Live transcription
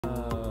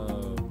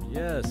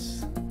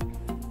Yes.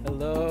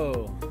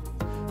 Hello.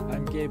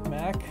 I'm Gabe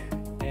Mack,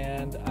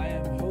 and I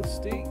am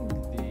hosting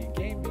the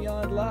Game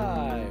Beyond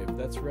Live.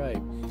 That's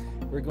right.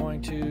 We're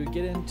going to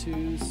get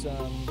into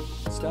some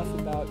stuff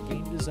about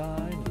game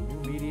design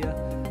and new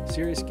media,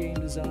 serious game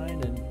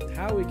design, and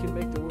how we can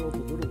make the world a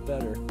little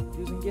better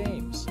using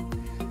games.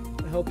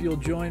 I hope you'll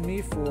join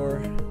me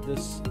for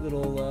this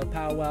little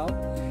powwow.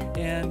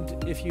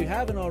 And if you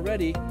haven't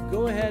already,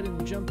 go ahead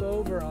and jump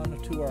over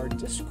onto our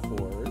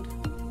Discord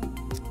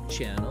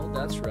channel.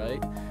 That's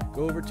right.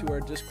 Go over to our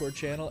Discord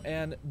channel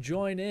and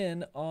join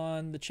in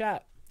on the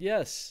chat.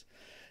 Yes.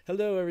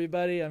 Hello,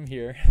 everybody. I'm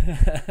here.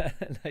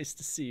 Nice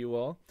to see you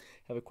all.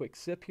 Have a quick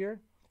sip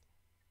here.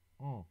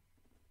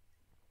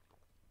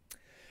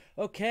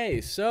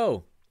 Okay,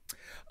 so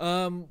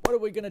what are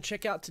we going to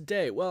check out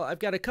today? Well, I've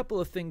got a couple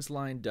of things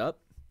lined up.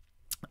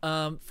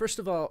 First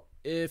of all,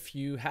 if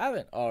you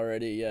haven't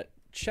already yet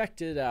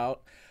checked it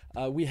out,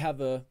 we have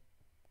a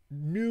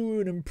new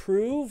and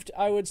improved,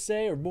 I would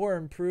say, or more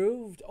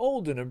improved,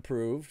 old and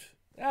improved.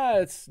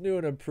 It's new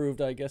and improved,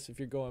 I guess, if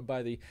you're going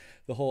by the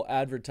whole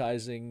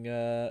advertising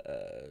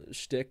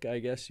shtick, I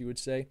guess you would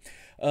say,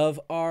 of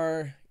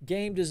our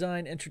game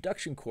design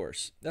introduction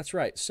course. That's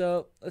right.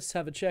 So let's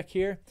have a check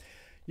here.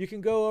 You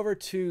can go over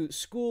to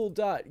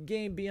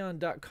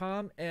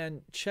school.gamebeyond.com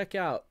and check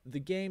out the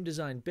Game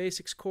Design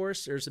Basics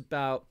course. There's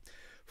about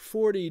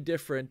 40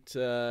 different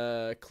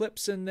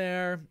clips in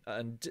there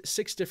and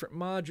 6 different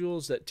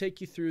modules that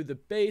take you through the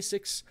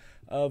basics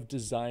of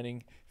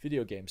designing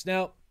video games.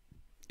 Now,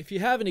 if you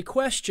have any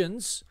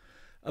questions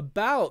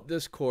about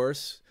this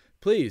course,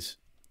 please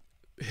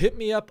hit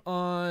me up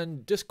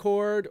on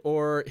Discord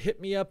or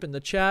hit me up in the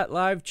chat,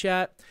 live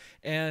chat,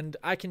 and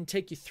I can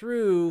take you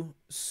through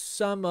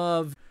some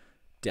of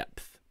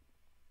depth.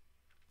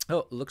 Oh,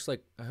 it looks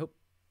like, I hope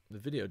the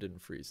video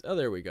didn't freeze. Oh,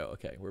 there we go.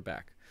 Okay, we're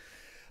back.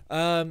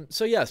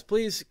 So yes,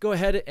 please go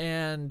ahead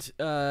and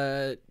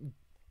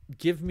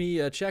give me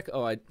a check.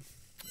 Oh, I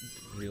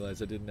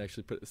realized I didn't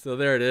actually put it. So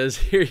there it is.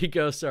 Here you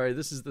go. Sorry,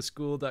 this is the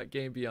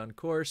school.gamebeyond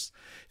course.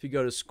 If you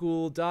go to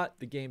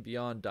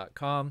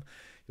school.thegamebeyond.com,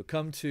 you'll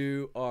come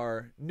to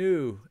our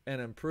new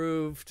and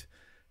improved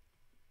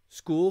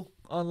school,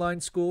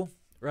 online school,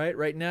 right?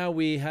 Right now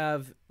we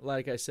have,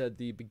 like I said,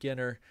 the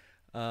beginner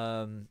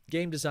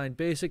game design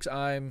basics.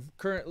 I'm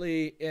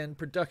currently in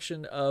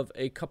production of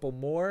a couple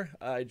more.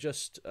 I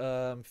just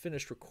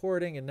finished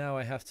recording and now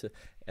I have to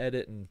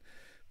edit and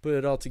put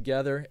it all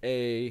together.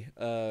 A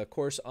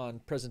course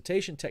on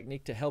presentation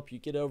technique to help you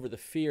get over the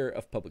fear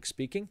of public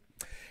speaking.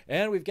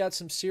 And we've got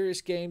some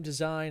serious game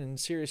design and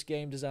serious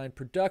game design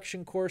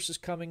production courses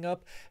coming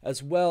up,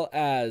 as well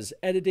as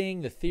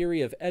editing, the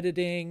theory of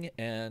editing,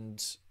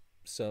 and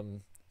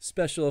some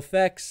special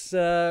effects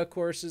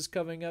courses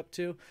coming up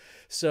too.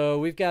 So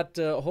we've got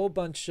a whole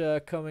bunch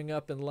coming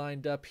up and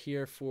lined up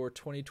here for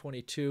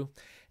 2022.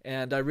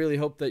 And I really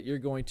hope that you're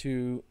going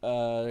to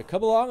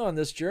come along on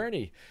this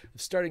journey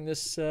of starting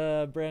this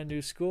brand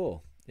new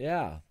school.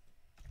 Yeah.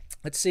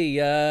 Let's see.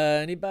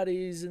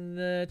 Anybody's in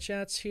the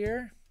chats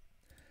here?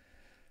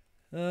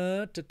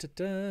 Don't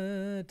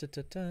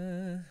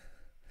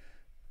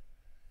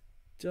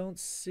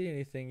see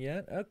anything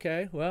yet.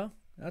 Okay. Well,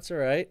 that's all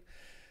right.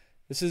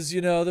 This is, you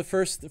know, the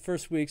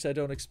first weeks. I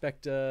don't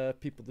expect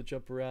people to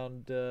jump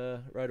around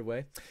right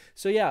away.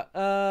 So yeah,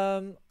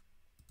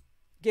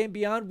 Game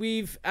Beyond,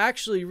 we've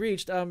actually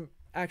reached. I'm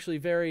actually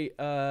very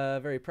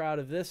very proud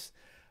of this.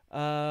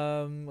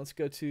 Let's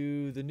go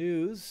to the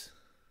news.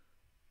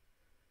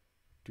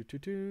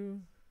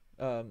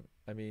 I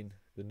mean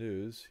the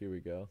news. Here we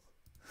go.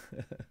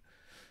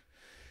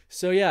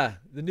 So yeah,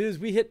 the news.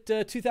 We hit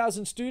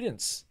 2,000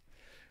 students,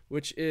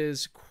 which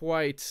is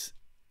quite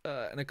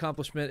an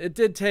accomplishment. It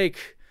did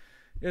take,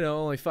 you know,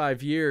 only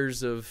 5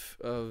 years of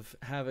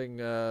having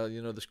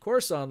you know, this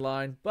course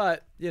online,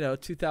 but you know,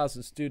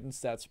 2,000 students,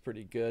 that's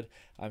pretty good.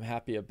 I'm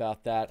happy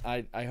about that.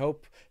 I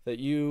hope that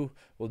you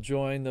will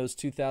join those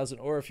 2,000,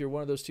 or if you're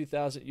one of those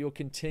 2,000, you'll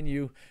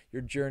continue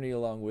your journey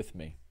along with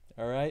me.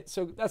 All right,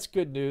 so that's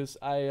good news.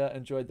 I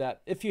enjoyed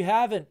that. If you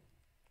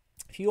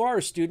are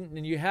a student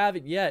and you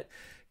haven't yet,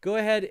 go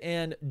ahead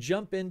and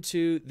jump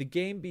into the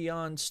Game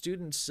Beyond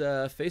Students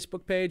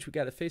Facebook page. We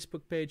got a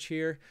Facebook page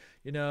here,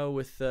 you know,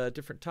 with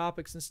different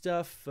topics and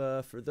stuff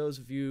for those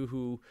of you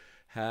who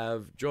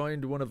have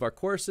joined one of our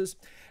courses.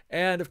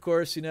 And of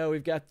course, you know,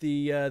 we've got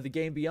the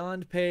Game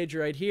Beyond page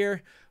right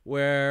here,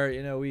 where,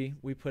 you know, we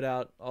put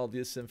out all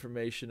this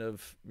information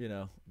of, you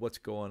know, what's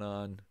going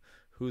on,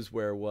 who's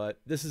where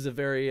what. This is a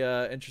very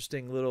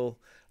interesting little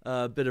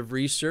bit of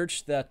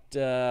research that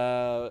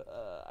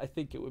I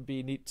think it would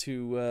be neat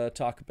to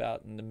talk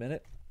about in a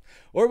minute,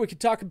 or we could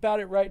talk about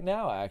it right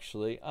now,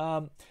 actually.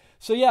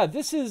 So yeah,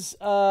 this is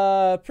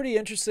a pretty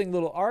interesting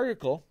little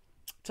article.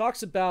 It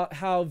talks about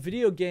how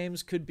video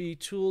games could be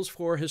tools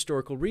for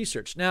historical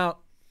research. Now,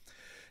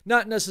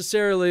 not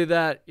necessarily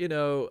that, you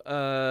know,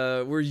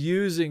 we're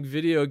using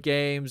video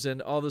games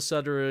and all of a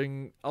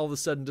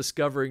sudden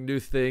discovering new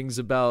things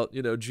about,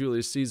 you know,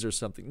 Julius Caesar or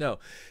something. No,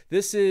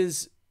 this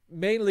is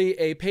mainly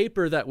a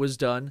paper that was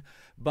done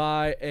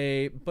by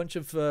a bunch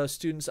of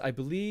students, I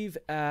believe,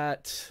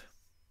 at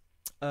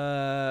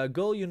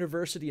Gul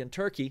University in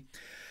Turkey,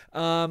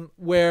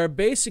 where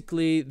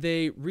basically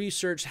they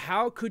researched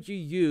how could you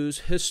use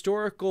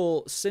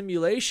historical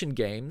simulation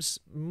games.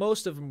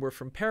 Most of them were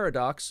from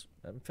Paradox.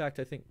 In fact,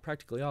 I think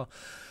practically all,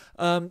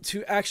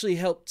 to actually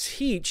help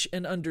teach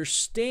and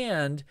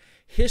understand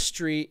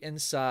history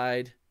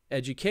inside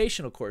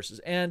educational courses.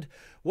 And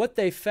what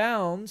they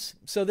found,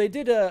 so they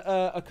did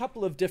a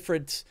couple of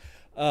different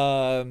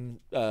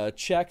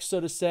checks, so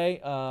to say.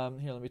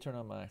 Here, let me turn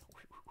on my...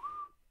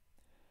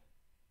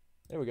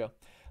 There we go.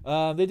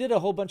 They did a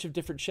whole bunch of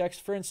different checks.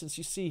 For instance,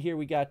 you see here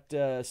we got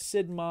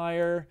Sid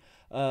Meier,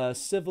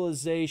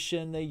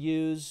 Civilization they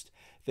used.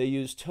 They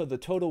used the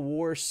Total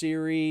War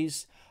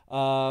series.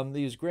 They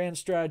used Grand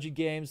Strategy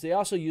games. They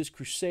also used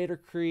Crusader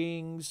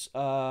Kings,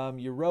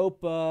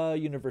 Europa,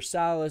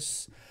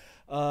 Universalis,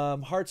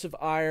 Hearts of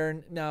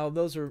Iron. Now,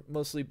 those are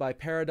mostly by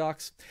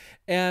Paradox.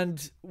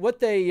 And what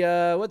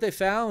they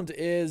found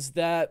is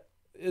that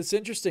it's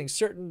interesting.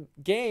 Certain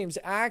games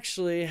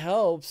actually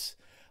helps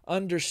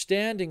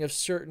understanding of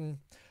certain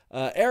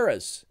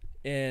eras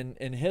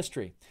in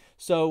history.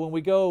 So when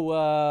we go,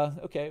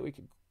 okay, we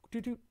can.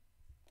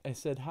 I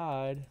said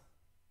hide.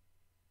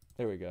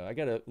 There we go. I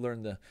got to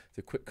learn the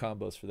quick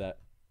combos for that.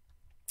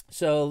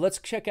 So let's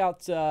check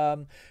out.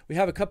 We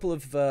have a couple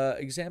of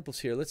examples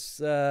here. Let's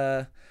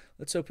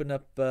open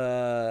up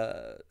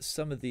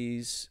some of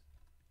these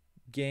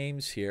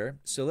games here.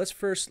 So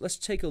let's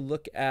take a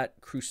look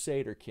at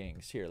Crusader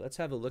Kings here. Let's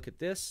have a look at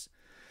this.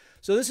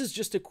 So this is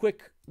just a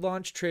quick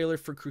launch trailer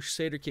for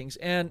Crusader Kings,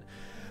 and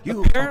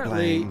you apparently are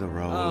playing the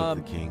role of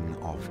the King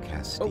of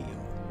Castile,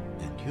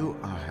 and you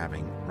are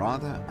having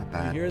rather a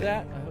bad You hear day.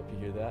 that? I hope you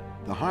hear that.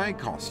 The high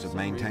cost of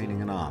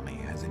maintaining an army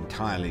has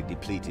entirely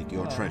depleted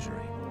your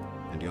treasury,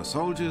 and your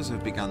soldiers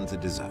have begun to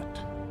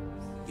desert.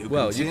 You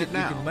can see it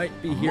now. You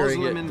might be a hearing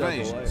Muslim it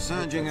invasion double.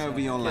 surging over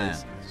your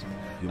land.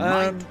 You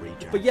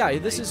But yeah,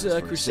 this is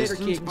Crusader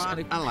Kings, and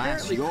alas,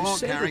 apparently your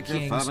Crusader character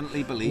Kings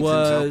fervently believes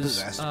himself was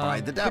possessed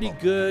by the devil.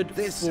 pretty good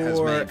This has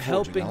for made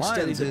helping forging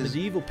study the alliances,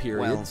 medieval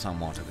period well,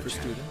 somewhat of a for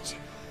challenge. students.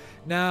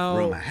 Now,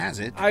 Rumor has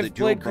it I've that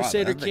your played brother,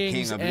 Crusader the Kings,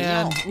 King of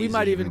and Lyon, we is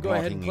might even even go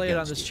ahead and plotting play it on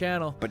against this you.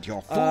 channel. But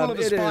your fool of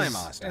a It spy is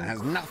master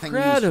has nothing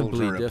useful incredibly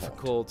to report.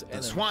 difficult and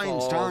The swine's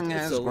involved. tongue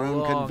It's has a grown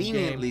long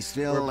conveniently game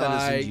still ever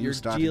whereby since you you're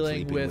started dealing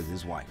sleeping with with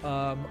his wife.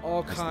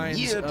 all As kinds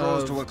the year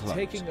draws to a of close,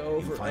 taking you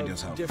over find of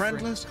yourself different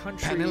friendless,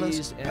 countries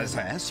penniless, and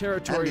possessed,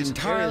 territories and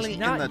and areas, entirely in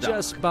not the dark,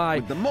 just by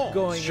with the Moors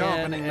going in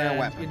sharpening their and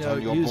weapons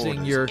on your using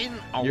borders. In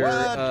a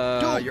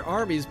word, your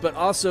armies, but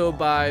also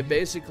by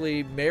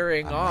basically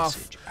marrying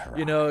off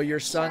your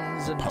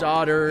sons and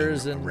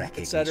daughters and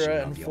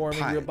etc. and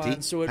forming real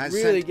bonds. So it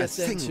really gets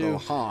into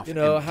how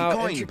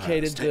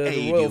intricated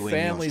the royal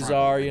families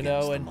are,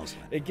 and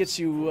it gets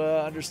you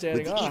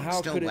understanding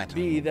how could it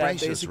be that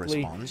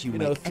basically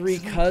three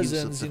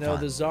cousins,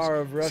 the Tsar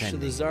of Russia,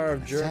 the Tsar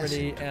of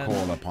Germany, and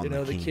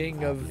the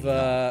king of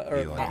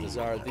or not the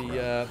Tsar,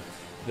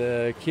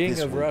 the king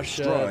of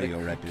Russia,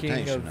 the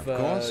king of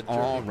Germany,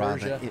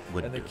 Persia,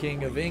 and the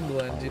king of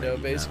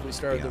England, basically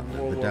started the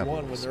World War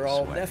I when they're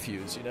all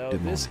nephews.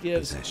 This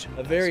gives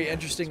a very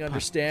interesting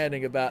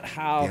understanding about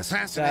how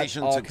that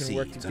all can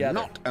work together.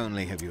 Not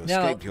only have you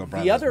Now, escaped your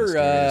brother's the other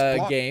mysterious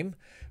plot, game,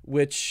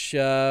 which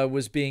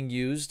was being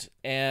used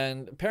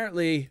and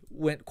apparently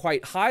went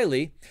quite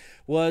highly,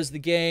 was the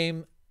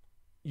game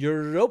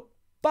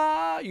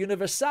Europa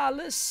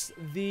Universalis,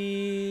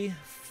 the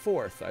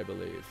fourth, I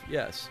believe.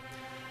 Yes.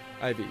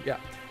 IV, yeah.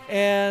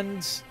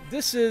 And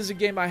this is a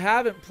game I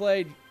haven't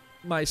played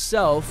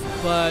myself,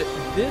 but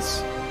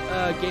this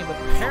game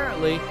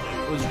apparently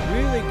was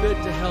really good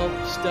to help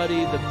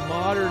study the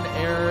modern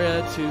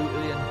era to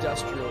the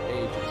industrial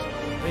ages.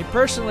 I mean,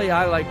 personally,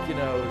 I like,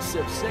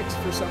 Civ 6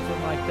 for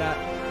something like that,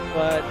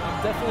 but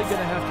I'm definitely going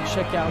to have to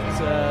check out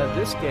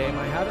this game.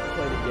 I haven't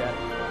played it yet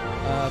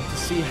to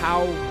see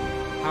how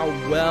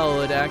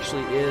well it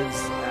actually is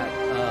at,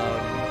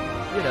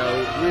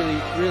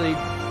 really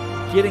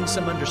getting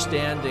some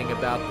understanding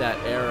about that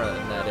era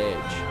and that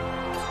age.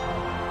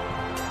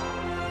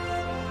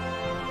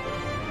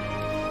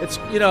 It's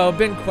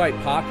been quite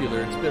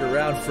popular. It's been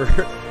around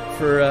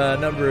for a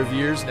number of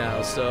years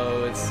now,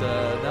 so it's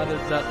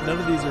none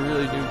of these are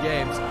really new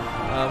games,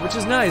 which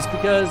is nice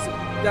because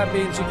that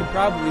means you can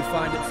probably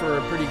find it for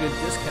a pretty good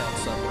discount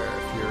somewhere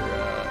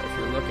if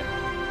you're looking.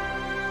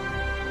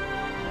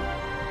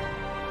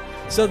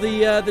 So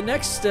the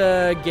next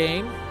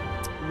game,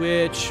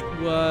 which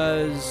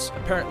was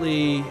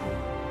apparently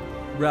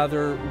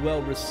rather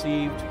well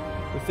received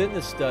within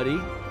the study,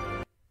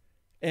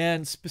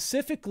 and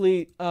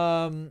specifically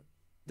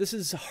this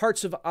is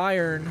Hearts of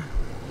Iron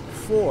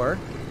 4,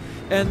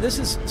 And this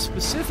is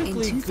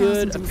specifically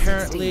good,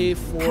 apparently,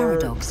 for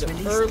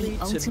the early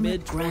to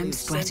mid 20th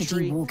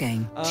century war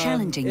game,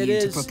 challenging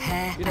you to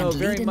prepare and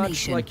lead a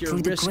nation like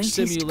through the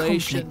greatest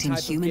conflict in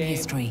human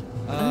history.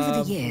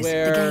 Over the years,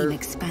 the game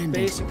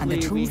expanded, and the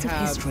tools of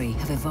history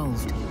have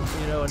evolved.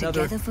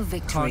 Together for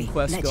Victory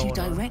lets you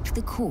direct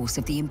the course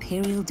of the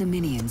Imperial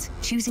Dominions,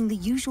 choosing the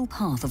usual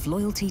path of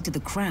loyalty to the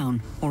Crown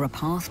or a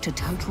path to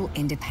total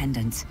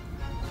independence.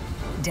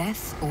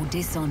 Death or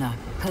dishonor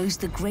pose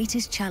the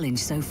greatest challenge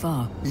so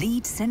far.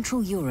 Lead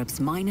Central Europe's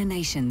minor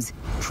nations,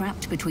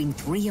 trapped between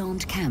three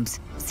armed camps,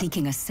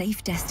 seeking a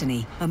safe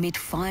destiny amid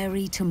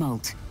fiery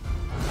tumult.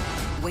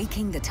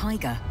 Waking the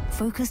Tiger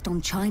focused on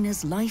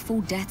China's life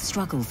or death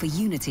struggle for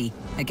unity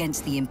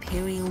against the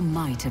imperial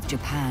might of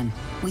Japan,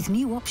 with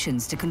new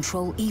options to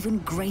control even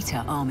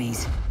greater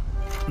armies.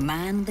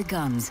 Man the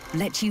Guns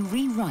lets you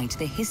rewrite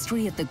the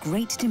history of the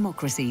great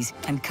democracies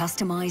and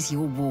customize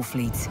your war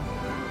fleets.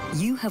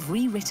 You have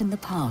rewritten the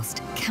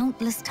past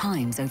countless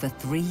times over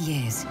 3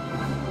 years.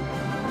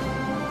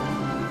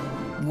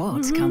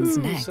 What comes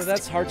next? So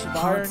that's Hearts of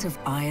Iron. Hearts of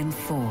Iron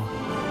 4.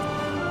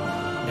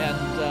 And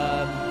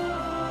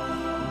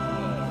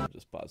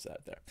just pause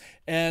that there.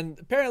 And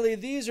apparently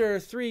these are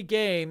 3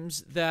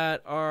 games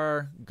that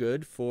are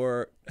good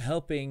for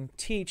helping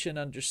teach and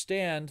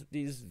understand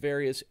these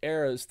various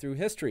eras through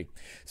history.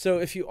 So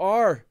if you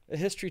are a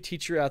history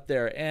teacher out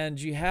there and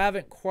you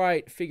haven't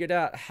quite figured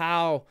out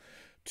how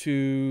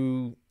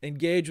to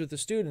engage with the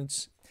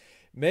students,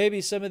 maybe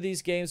some of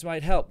these games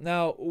might help.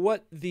 Now,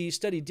 what the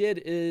study did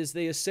is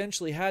they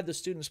essentially had the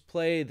students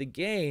play the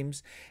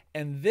games,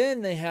 and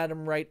then they had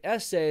them write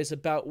essays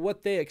about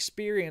what they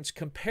experienced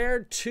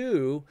compared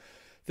to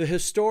the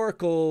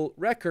historical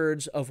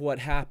records of what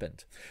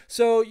happened.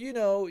 So,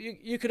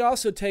 you could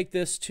also take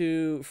this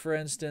to, for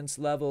instance,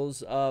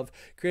 levels of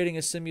creating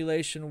a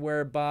simulation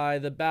whereby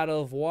the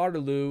Battle of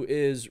Waterloo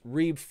is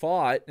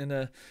re-fought in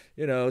a,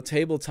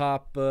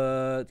 tabletop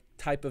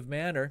type of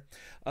manner,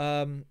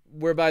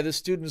 whereby the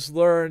students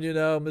learn,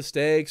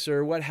 mistakes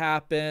or what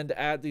happened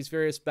at these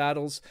various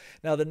battles.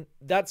 Now,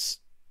 that's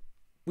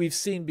we've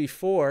seen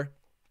before.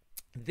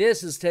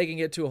 This is taking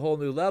it to a whole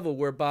new level,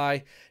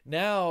 whereby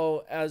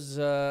now as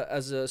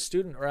a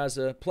student or as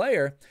a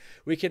player,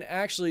 we can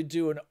actually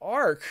do an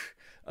arc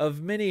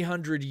of many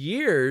hundred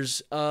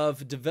years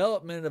of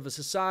development of a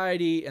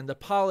society and the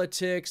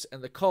politics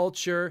and the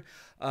culture,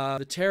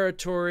 the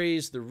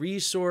territories, the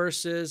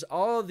resources,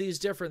 all of these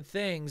different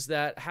things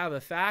that have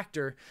a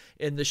factor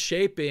in the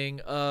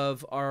shaping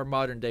of our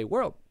modern day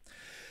world.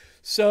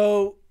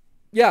 So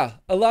yeah,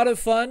 a lot of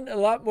fun, a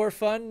lot more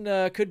fun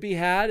could be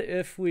had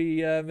if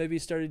we maybe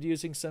started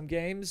using some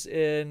games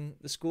in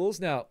the schools.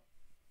 Now,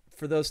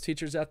 for those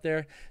teachers out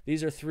there,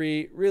 these are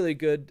 3 really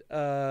good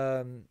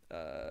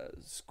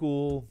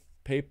school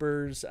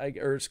papers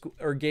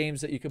or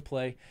games that you can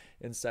play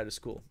inside of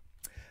school.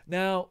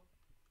 Now,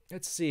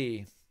 let's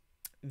see.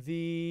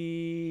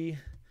 I'm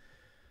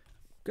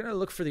going to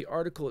look for the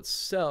article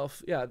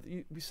itself. Yeah,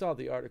 we saw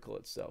the article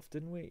itself,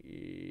 didn't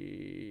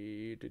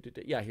we?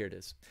 Yeah, here it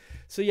is.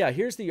 So yeah,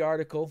 here's the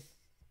article.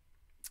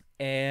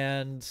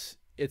 And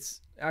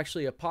it's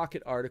actually a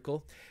pocket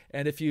article.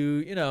 And if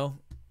you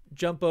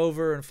jump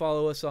over and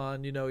follow us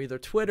on, either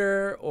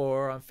Twitter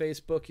or on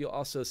Facebook, you'll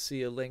also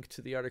see a link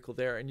to the article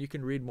there, and you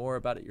can read more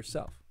about it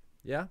yourself.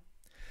 Yeah?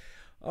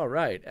 All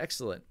right,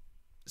 excellent.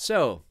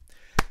 So,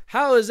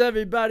 how is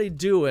everybody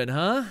doing,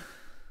 huh?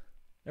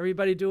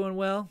 Everybody doing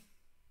well?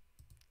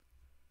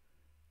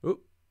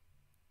 Oop.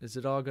 Is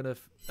it all gonna...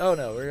 Oh,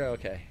 no, we're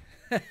okay.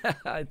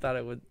 I thought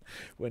it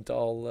went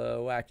all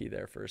wacky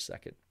there for a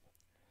second.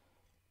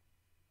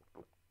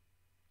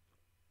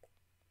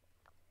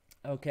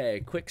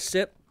 Okay, quick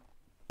sip.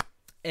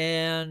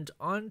 And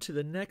on to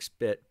the next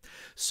bit.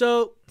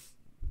 So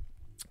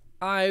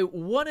I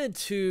wanted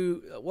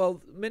to,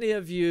 well, many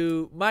of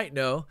you might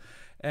know,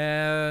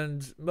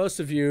 and most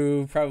of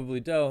you probably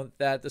don't,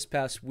 that this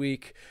past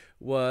week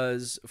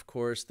was, of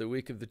course, the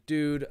week of the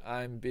dude.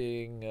 I'm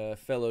being a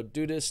fellow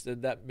dudist,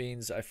 and that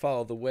means I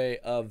follow the way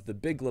of the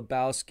Big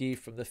Lebowski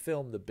from the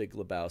film The Big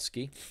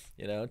Lebowski.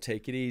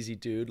 Take it easy,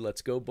 dude.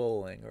 Let's go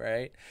bowling,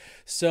 right?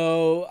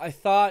 So I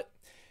thought,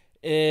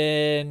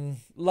 in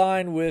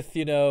line with,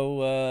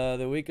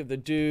 the week of the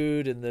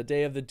dude and the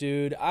day of the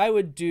dude, I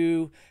would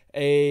do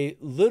a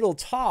little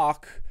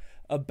talk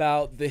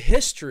about the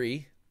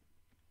history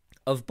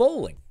of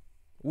bowling,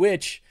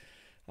 which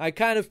I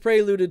kind of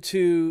preluded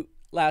to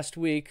last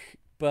week,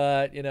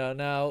 but,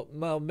 now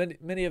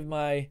many of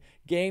my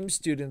game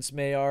students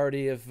may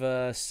already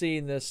have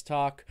seen this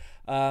talk,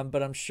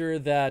 but I'm sure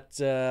that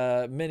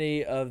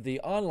many of the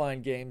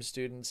online game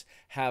students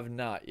have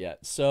not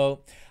yet.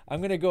 So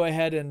I'm going to go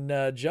ahead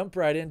and jump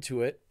right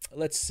into it.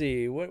 Let's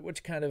see,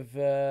 which kind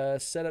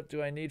of setup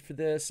do I need for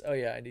this? Oh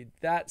yeah, I need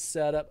that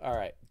setup. All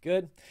right,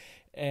 good.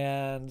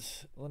 And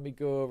let me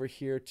go over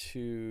here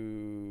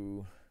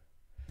to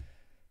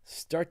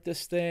start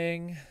this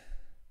thing.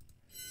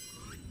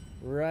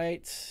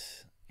 Right,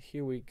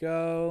 here we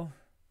go.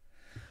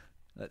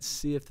 Let's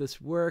see if this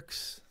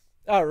works.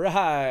 All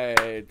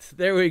right,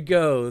 there we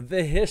go.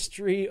 The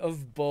history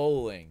of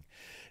bowling.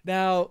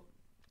 Now,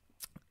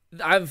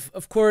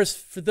 of course,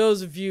 for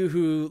those of you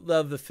who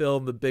love the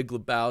film The Big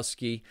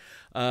Lebowski,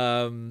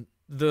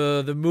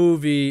 the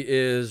movie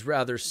is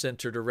rather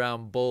centered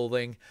around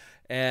bowling,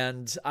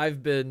 and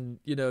I've been,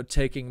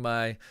 taking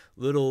my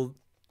little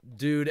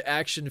dude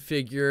action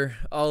figure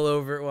all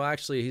over. Well,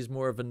 actually, he's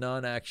more of a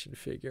non-action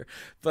figure,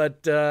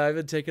 but I've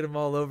been taking him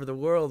all over the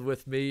world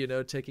with me,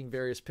 taking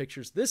various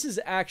pictures. This is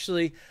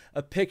actually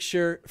a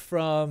picture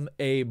from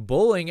a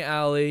bowling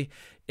alley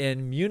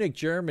in Munich,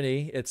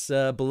 Germany. It's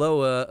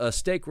below a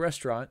steak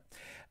restaurant.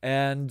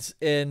 And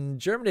in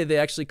Germany, they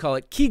actually call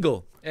it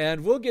Kegel.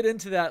 And we'll get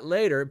into that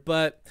later.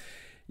 But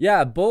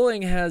yeah,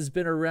 bowling has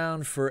been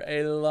around for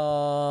a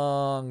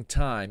long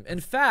time. In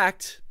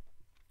fact,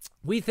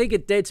 we think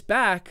it dates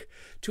back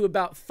to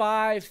about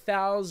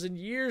 5,000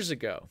 years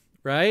ago,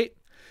 right?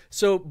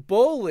 So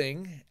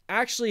bowling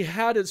actually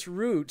had its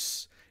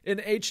roots in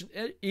ancient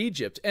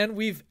Egypt, and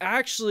we've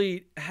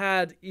actually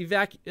had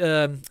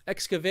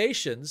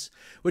excavations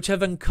which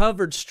have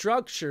uncovered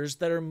structures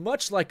that are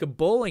much like a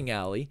bowling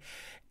alley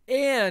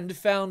and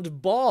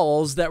found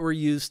balls that were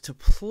used to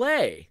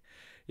play.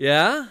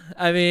 Yeah,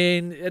 I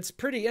mean, it's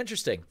pretty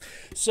interesting.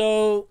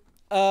 So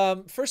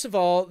first of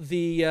all,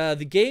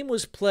 the game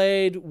was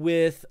played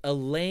with a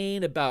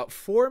lane about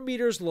 4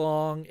 meters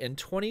long and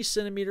 20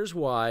 centimeters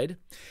wide,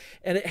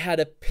 and it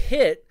had a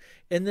pit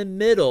in the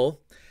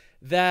middle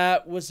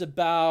that was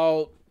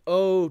about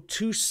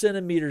 2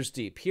 centimeters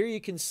deep. Here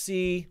you can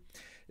see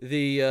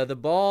the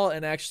ball,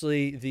 and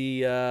actually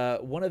the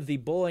one of the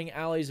bowling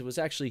alleys was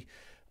actually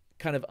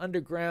kind of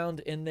underground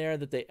in there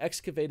that they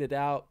excavated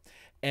out.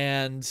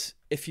 And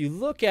if you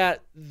look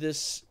at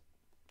this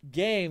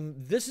game,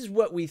 this is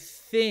what we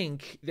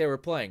think they were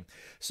playing.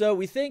 So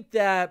we think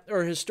that,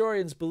 or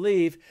historians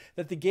believe,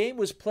 that the game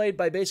was played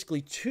by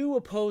basically two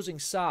opposing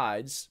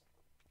sides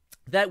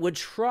that would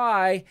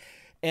try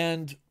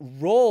and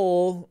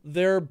roll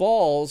their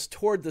balls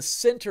toward the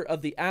center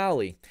of the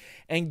alley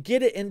and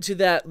get it into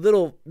that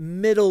little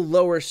middle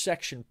lower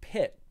section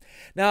pit.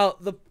 Now,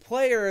 the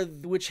player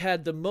which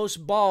had the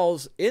most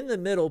balls in the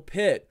middle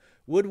pit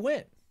would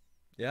win.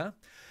 Yeah.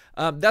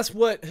 That's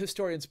what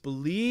historians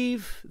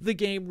believe the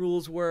game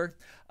rules were.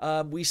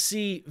 We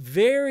see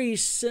very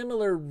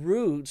similar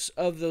roots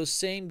of those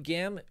same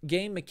game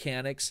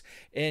mechanics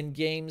in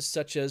games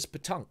such as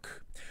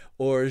pétanque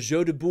or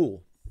jeu de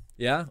boules,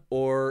 yeah,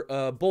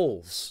 or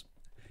bowls.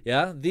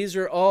 Yeah, these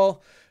are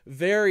all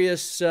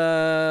various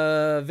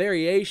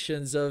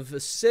variations of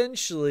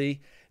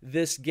essentially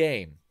this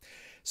game.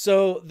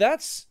 So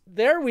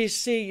there we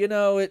see,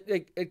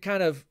 it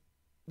kind of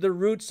the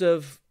roots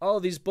of all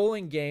of these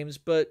bowling games,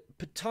 but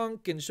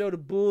pétanque and jeu de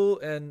boules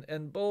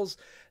and bowls,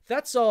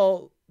 that's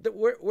all.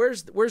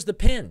 Where's the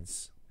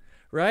pins,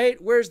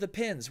 right? Where's the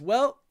pins?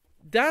 Well,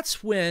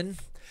 that's when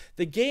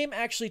the game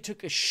actually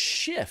took a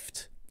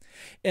shift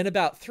in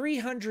about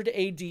 300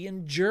 AD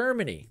in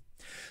Germany.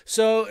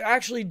 So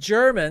actually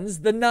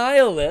Germans, the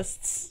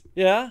nihilists,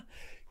 yeah,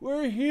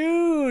 were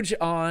huge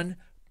on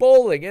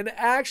bowling. And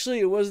actually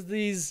it was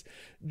these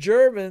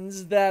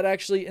Germans that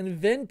actually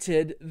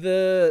invented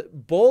the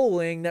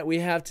bowling that we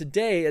have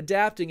today,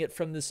 adapting it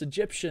from this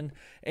Egyptian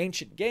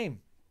ancient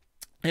game.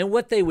 And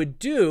what they would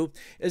do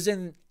is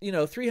in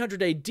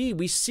 300 AD,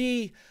 we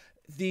see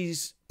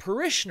these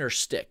parishioner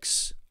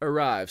sticks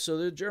arrive. So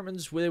the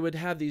Germans, they would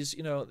have these,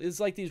 it's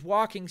like these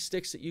walking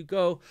sticks that you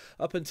go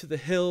up into the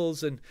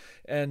hills, and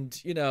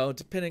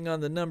depending on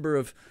the number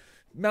of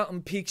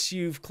mountain peaks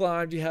you've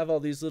climbed, you have all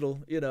these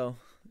little,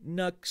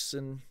 nooks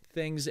and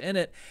things in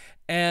it.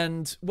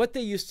 And what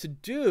they used to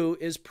do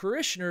is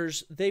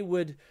parishioners, they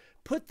would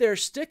put their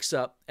sticks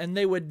up and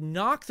they would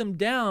knock them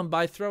down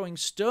by throwing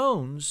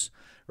stones,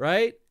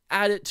 right,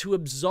 at it to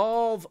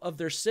absolve of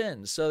their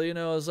sins. So,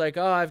 it's like,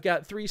 I've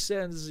got 3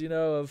 sins,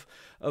 of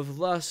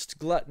lust,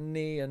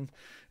 gluttony,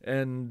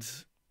 and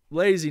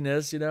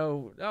laziness,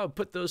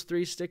 put those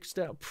 3 sticks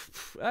down.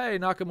 Hey,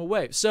 knock them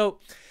away. So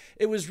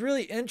it was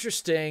really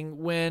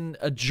interesting when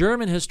a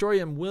German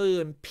historian,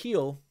 William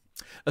Peel,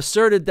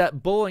 asserted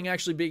that bowling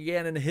actually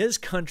began in his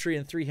country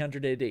in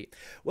 300 AD.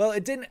 Well,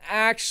 it didn't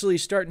actually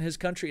start in his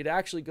country. It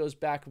actually goes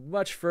back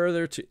much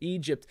further to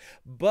Egypt.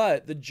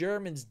 But the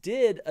Germans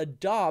did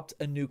adopt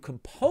a new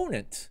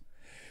component,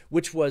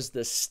 which was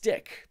the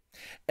stick.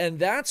 And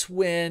that's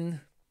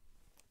when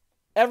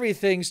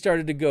everything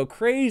started to go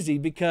crazy,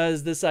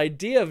 because this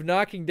idea of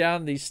knocking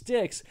down these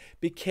sticks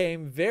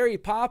became very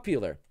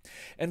popular.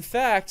 In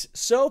fact,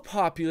 so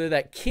popular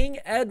that King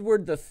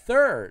Edward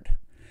III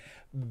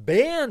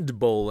banned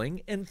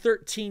bowling in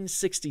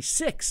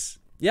 1366.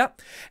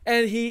 Yep.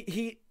 And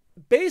he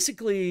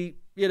basically,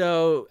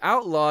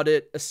 outlawed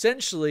it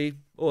essentially,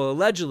 or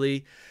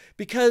allegedly,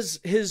 because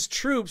his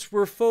troops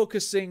were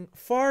focusing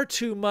far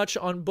too much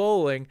on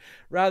bowling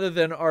rather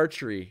than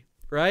archery,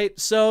 right?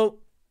 So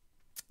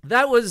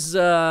that was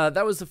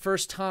the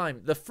first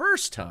time,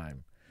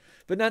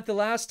 but not the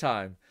last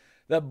time,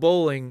 that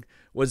bowling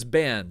was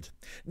banned.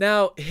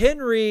 Now,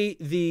 Henry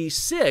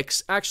VI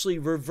actually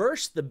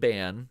reversed the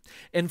ban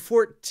in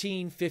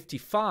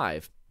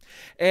 1455.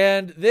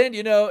 And then,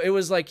 it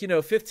was like,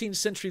 15th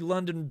century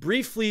London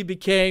briefly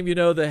became,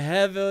 the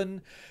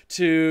heaven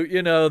to,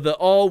 the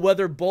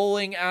all-weather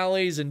bowling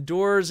alleys and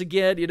doors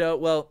again.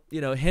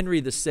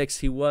 Henry VI,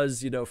 he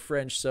was,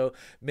 French, so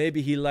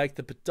maybe he liked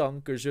the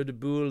pétanque or jeu de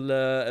boule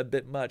a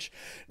bit much.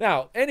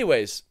 Now,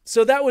 anyways,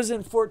 so that was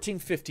in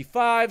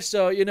 1455.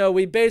 So,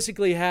 we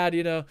basically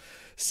had,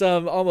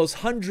 some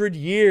almost 100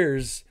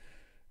 years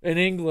in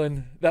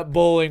England that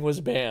bowling was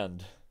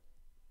banned.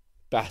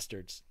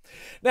 Bastards.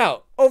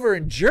 Now, over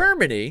in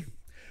Germany,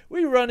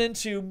 we run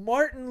into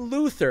Martin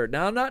Luther.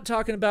 Now, I'm not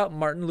talking about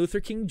Martin Luther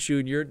King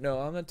Jr. No,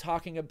 I'm not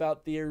talking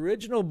about the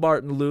original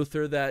Martin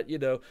Luther that,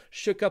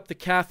 shook up the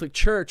Catholic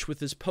Church with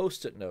his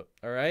Post-it note,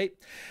 all right?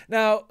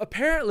 Now,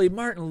 apparently,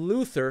 Martin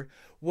Luther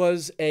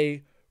was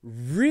a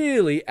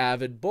really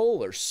avid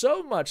bowler,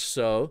 so much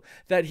so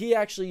that he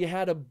actually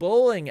had a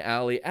bowling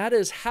alley at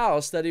his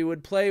house that he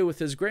would play with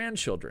his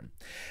grandchildren.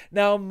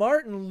 Now,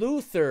 Martin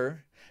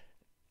Luther...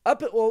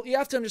 you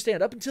have to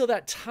understand, up until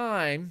that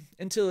time,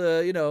 until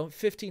the,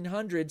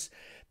 1500s,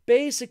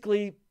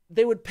 basically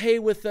they would pay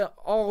with the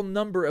all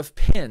number of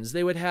pins.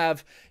 They would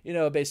have,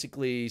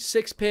 basically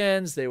 6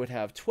 pins. They would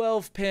have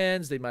 12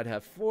 pins. They might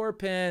have 4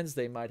 pins.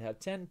 They might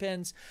have 10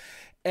 pins.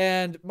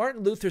 And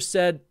Martin Luther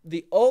said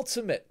the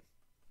ultimate,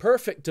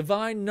 perfect,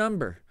 divine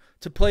number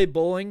to play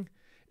bowling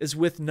is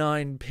with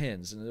 9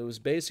 pins. And it was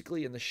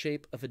basically in the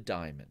shape of a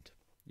diamond.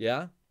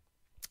 Yeah?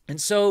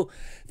 And so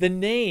the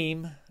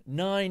name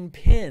 9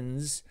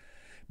 pins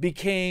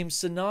became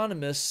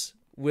synonymous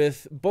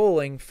with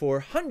bowling for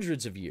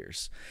hundreds of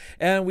years.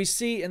 And we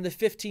see in the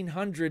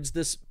 1500s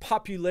this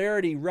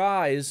popularity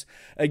rise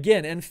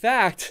again. In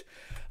fact,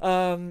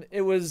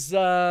 it was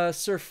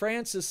Sir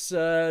Francis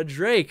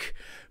Drake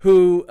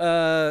who,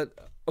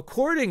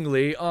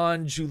 accordingly,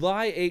 on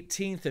July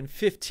 18th in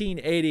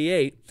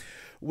 1588,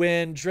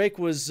 when Drake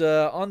was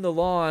on the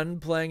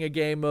lawn playing a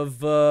game of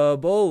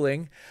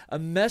bowling, a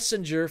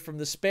messenger from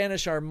the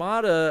Spanish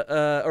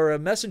Armada, or a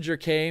messenger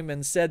came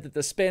and said that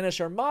the Spanish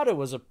Armada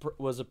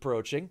was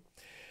approaching.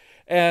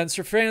 And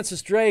Sir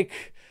Francis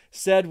Drake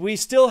said, "We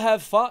still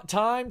have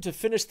time to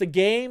finish the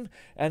game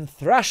and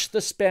thrash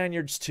the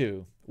Spaniards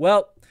too."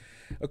 Well,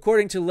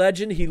 according to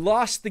legend, he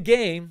lost the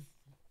game,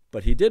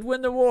 but he did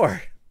win the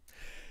war.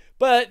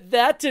 But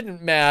that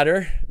didn't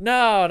matter.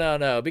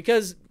 No,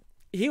 because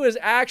he was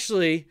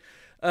actually,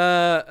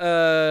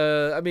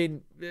 again,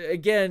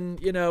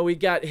 we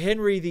got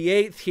Henry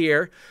VIII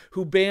here,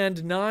 who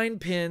banned 9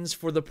 pins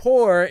for the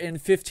poor in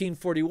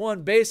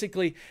 1541.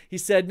 Basically, he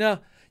said, no,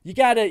 you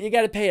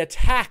gotta pay a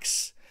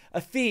tax,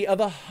 a fee of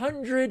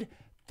 £100.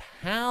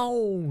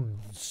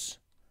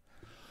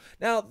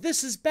 Now,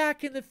 this is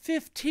back in the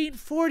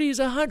 1540s,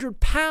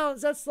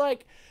 £100. That's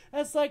like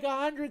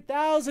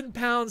 100,000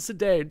 pounds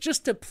today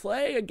just to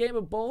play a game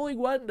of bowling.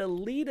 What an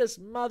elitist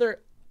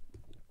mother.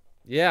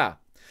 Yeah.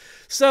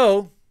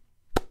 So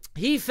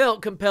he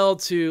felt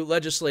compelled to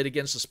legislate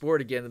against the sport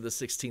again in the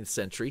 16th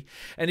century,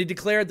 and he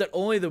declared that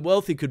only the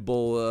wealthy could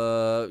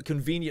bowl,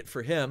 convenient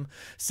for him,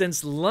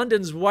 since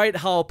London's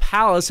Whitehall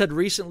Palace had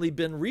recently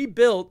been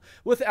rebuilt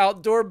with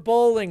outdoor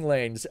bowling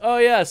lanes. Oh,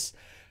 yes,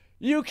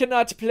 you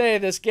cannot play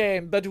this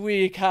game, but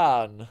we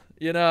can,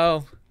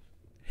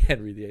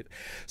 Henry VIII.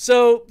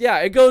 So, yeah,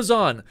 it goes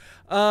on.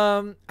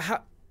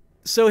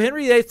 So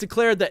Henry VIII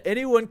declared that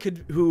anyone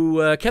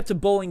who kept a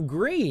bowling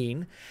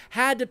green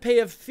had to pay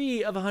a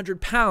fee of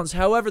 £100.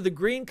 However, the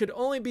green could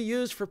only be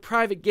used for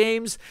private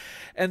games,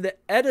 and the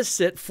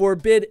edicit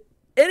forbid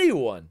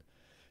anyone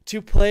to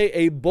play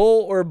a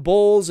bowl or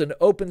bowls in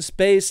open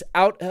space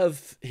out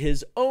of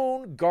his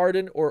own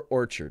garden or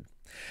orchard.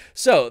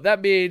 So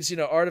that means,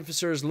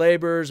 artificers,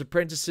 laborers,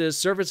 apprentices,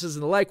 services,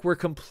 and the like were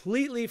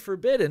completely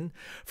forbidden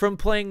from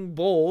playing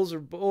bowls or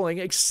bowling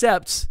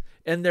except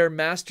in their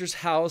master's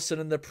house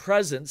and in the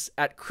presence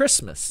at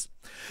Christmas.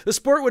 The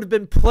sport would have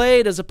been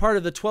played as a part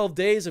of the 12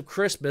 days of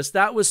Christmas.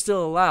 That was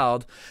still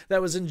allowed.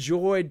 That was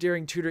enjoyed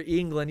during Tudor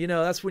England.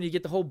 That's when you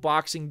get the whole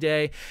Boxing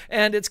Day.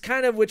 And it's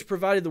kind of which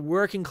provided the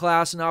working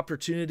class an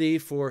opportunity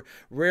for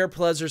rare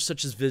pleasures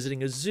such as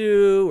visiting a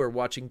zoo or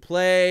watching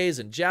plays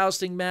and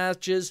jousting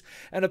matches,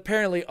 and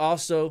apparently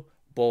also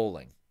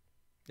bowling.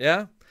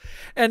 Yeah?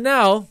 And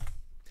now,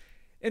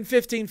 in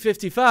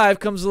 1555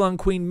 comes along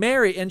Queen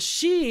Mary, and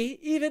she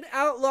even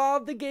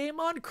outlawed the game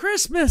on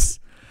Christmas.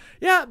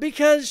 Yeah,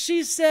 because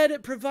she said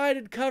it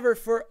provided cover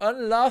for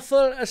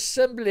unlawful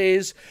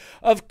assemblies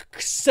of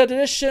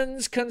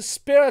seditions,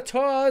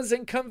 conspirators,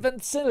 and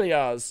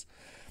convenciliars.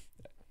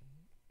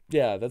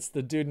 Yeah, that's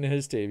the dude and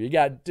his team. You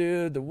got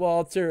Dude, the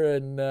Walter,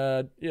 and,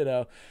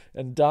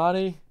 and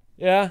Donnie.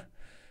 Yeah,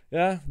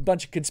 a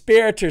bunch of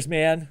conspirators,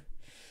 man.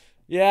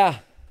 Yeah,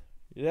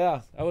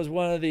 I was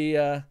one of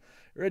the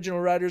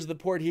original writers of the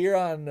Port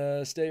Huron,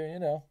 not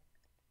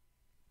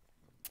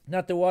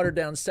the watered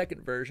down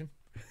second version.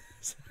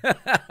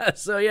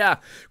 So yeah,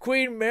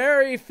 Queen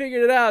Mary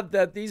figured it out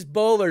that these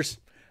bowlers,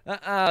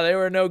 They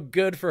were no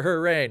good for her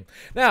reign.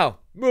 Now,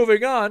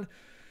 moving on,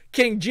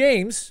 King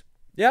James,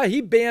 yeah,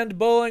 he banned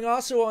bowling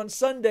also on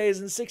Sundays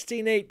in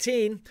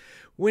 1618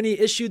 when he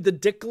issued the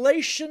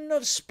Declaration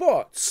of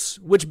Sports,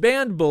 which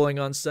banned bowling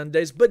on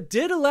Sundays, but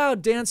did allow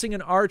dancing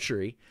and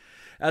archery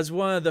as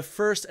one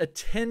first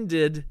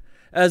attended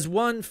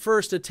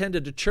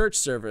a church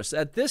service.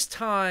 At this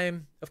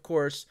time, of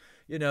course,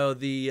 you know,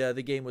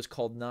 the game was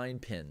called nine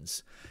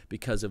pins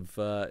because of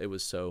it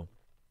was so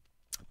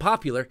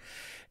popular.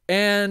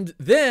 And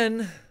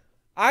then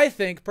I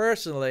think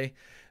personally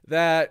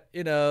that,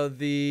 you know,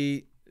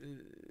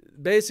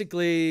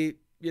 basically,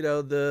 you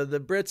know,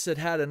 the Brits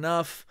had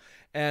enough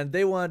and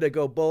they wanted to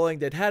go bowling.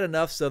 They'd had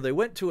enough, so they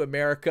went to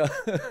America,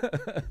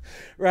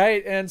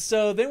 right? And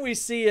so then we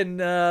see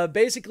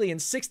basically in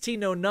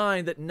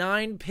 1609 that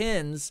nine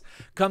pins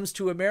comes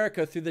to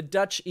America through the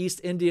Dutch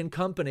East Indian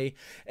Company.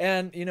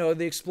 And, you know,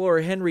 the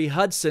explorer Henry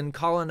Hudson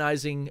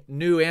colonizing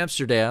New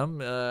Amsterdam,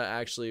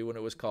 actually, when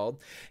it was called.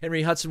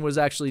 Henry Hudson was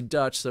actually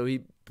Dutch, so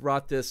he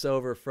brought this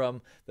over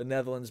from the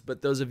Netherlands.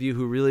 But those of you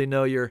who really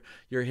know your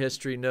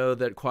history know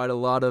that quite a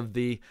lot of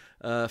the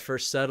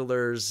first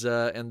settlers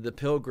and the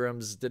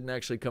pilgrims didn't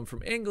actually come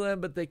from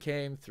England, but they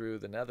came through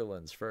the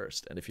Netherlands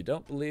first. And if you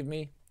don't believe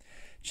me,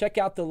 check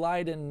out the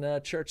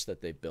Leiden church that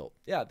they built.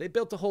 Yeah, they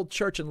built a whole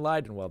church in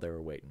Leiden while they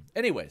were waiting.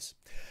 Anyways,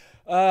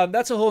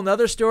 that's a whole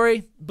nother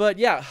story. But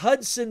yeah,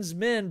 Hudson's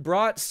men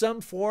brought some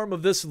form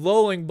of this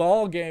lolling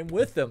ball game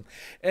with them.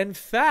 In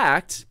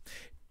fact,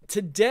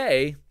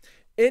 today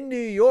in New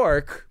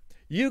York,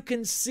 you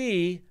can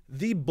see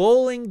the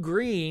Bowling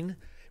Green,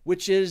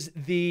 which is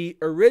the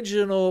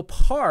original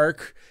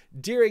park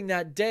during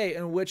that day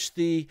in which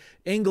the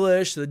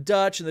English, the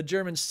Dutch, and the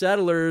German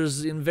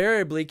settlers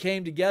invariably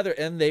came together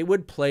and they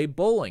would play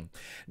bowling.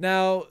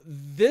 Now,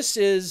 this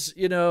is,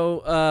 you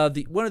know,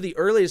 one of the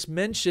earliest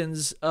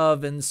mentions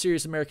of in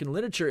serious American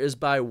literature is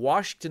by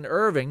Washington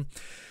Irving,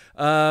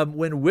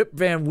 when Rip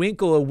Van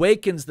Winkle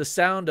awakens the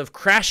sound of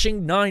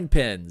crashing nine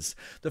pins.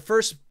 The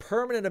first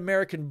permanent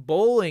American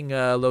bowling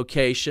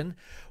location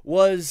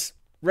was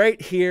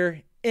right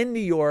here in New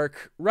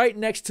York, right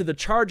next to the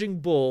Charging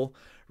Bull,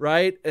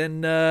 right,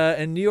 in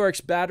New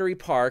York's Battery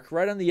Park,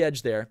 right on the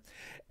edge there.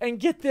 And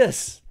get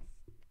this.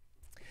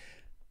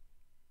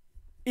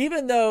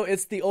 Even though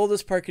it's the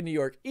oldest park in New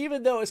York,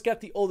 even though it's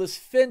got the oldest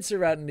fence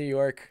around New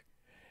York,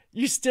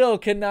 you still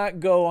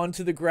cannot go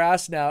onto the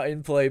grass now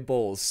and play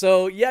bowls.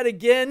 So yet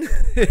again,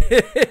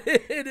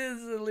 it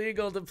is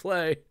illegal to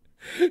play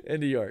in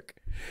New York.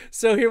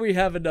 So here we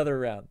have another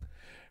round,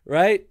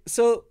 right?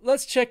 So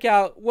let's check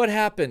out what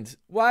happened.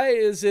 Why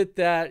is it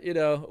that, you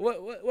know,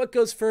 what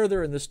goes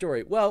further in the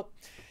story? Well,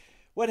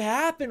 what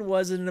happened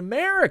was in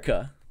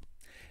America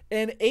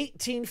in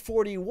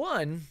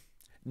 1841,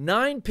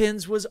 nine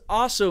pins was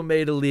also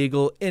made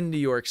illegal in New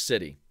York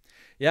City.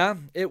 Yeah,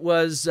 it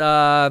was,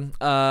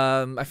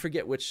 I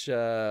forget which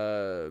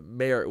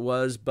mayor it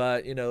was,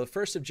 but, you know, the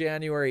 1st of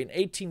January in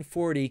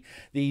 1840,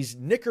 these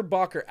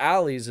Knickerbocker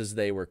alleys, as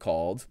they were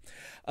called,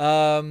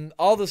 all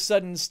of a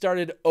sudden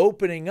started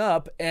opening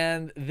up,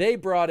 and they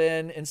brought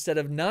in, instead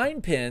of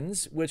nine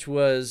pins, which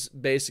was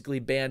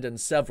basically banned in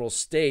several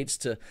states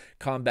to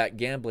combat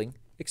gambling,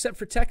 except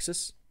for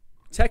Texas.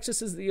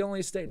 Texas is the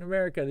only state in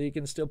America that you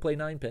can still play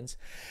nine pins.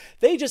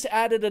 They just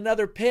added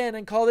another pin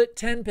and called it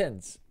 10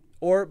 pins.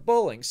 Or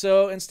bowling.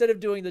 So instead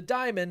of doing the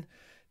diamond,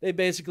 they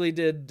basically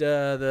did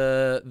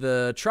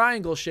the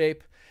triangle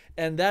shape,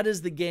 and that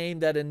is the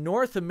game that in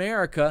North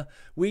America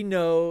we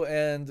know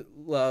and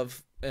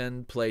love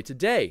and play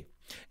today.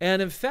 And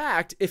in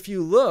fact, if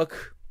you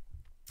look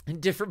in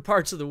different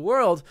parts of the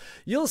world,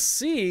 you'll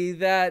see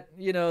that,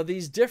 you know,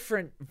 these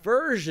different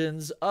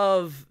versions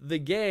of the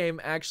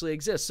game actually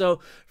exist. So,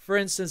 for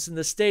instance, in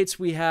the States,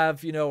 we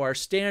have, you know, our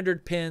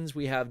standard pins,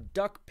 we have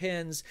duck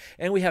pins,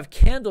 and we have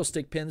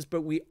candlestick pins,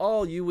 but we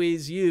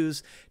always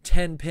use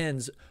 10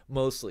 pins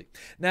mostly.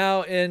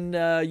 Now, in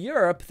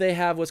Europe, they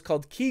have what's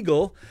called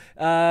Kegel,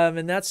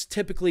 and that's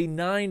typically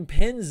 9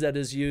 pins that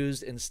is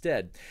used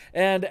instead.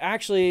 And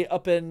actually,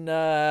 up in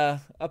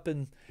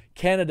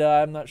Canada,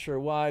 I'm not sure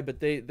why, but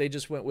they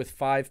just went with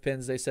 5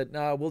 pins. They said,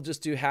 no, we'll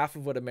just do half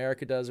of what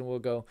America does, and we'll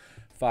go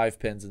 5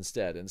 pins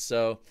instead. And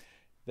so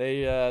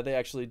they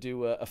actually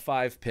do a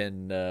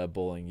 5-pin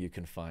bowling you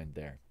can find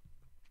there.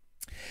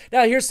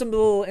 Now, here's some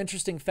little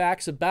interesting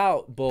facts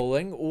about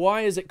bowling.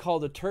 Why is it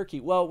called a turkey?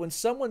 Well, when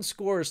someone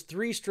scores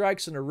 3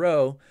 strikes in a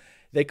row,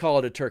 they call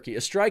it a turkey.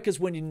 A strike is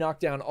when you knock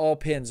down all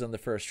pins on the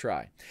first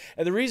try.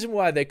 And the reason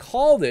why they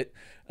called it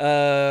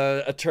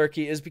a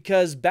turkey is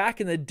because back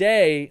in the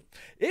day,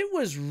 it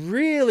was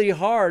really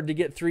hard to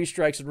get 3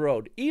 strikes in a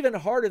row, even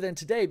harder than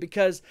today,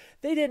 because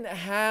they didn't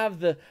have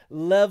the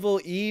level,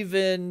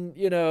 even,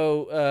 you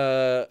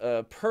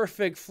know,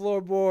 perfect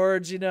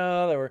floorboards, you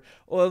know, that were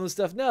oil and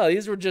stuff. No,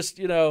 these were just,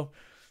 you know,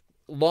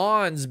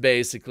 lawns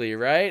basically,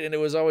 right? And it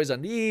was always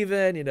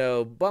uneven, you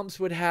know, bumps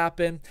would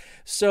happen.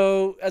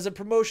 So as a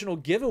promotional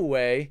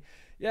giveaway,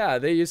 yeah,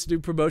 they used to do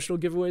promotional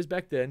giveaways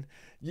back then.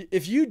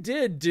 if you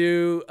did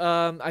do,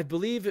 I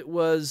believe it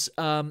was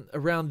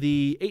around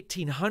the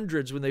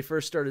 1800s when they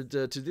first started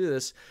to do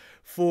this,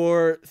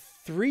 for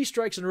 3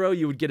 strikes in a row,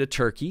 you would get a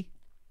turkey.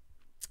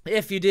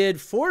 If you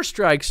did 4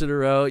 strikes in a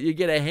row, you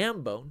get a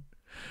ham bone,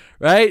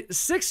 right?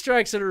 6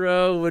 strikes in a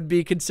row would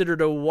be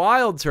considered a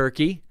wild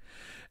turkey.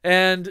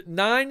 And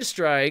 9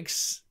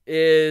 strikes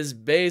is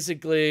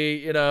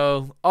basically, you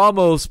know,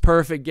 almost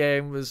perfect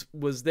game,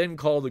 was then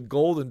called a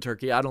golden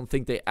turkey. I don't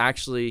think they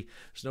actually,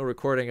 there's no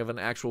recording of an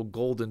actual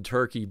golden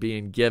turkey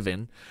being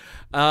given.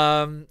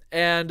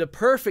 And a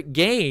perfect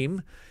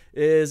game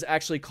is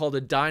actually called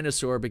a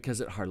dinosaur because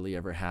it hardly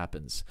ever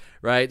happens,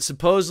 right?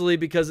 Supposedly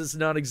because it's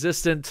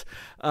non-existent.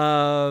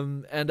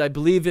 And I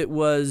believe it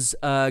was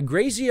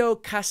Grazio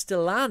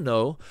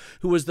Castellano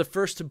who was the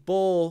first to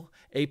bowl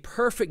a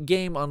perfect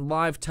game on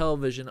live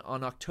television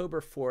on October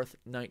 4th,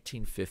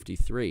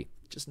 1953.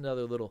 Just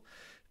another little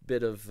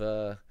bit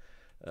of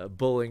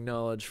bowling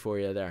knowledge for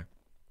you there.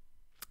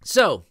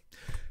 So,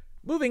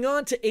 moving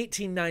on to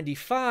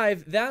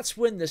 1895, that's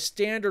when the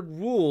standard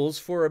rules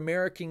for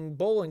American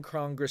Bowling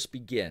Congress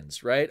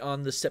begins, right?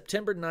 On the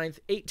September 9th,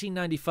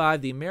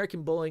 1895, the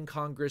American Bowling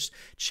Congress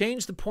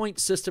changed the point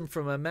system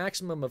from a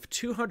maximum of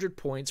 200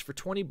 points for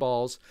 20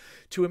 balls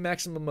to a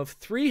maximum of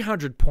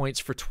 300 points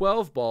for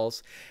 12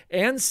 balls,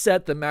 and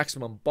set the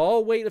maximum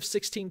ball weight of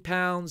 16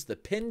 pounds, the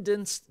pin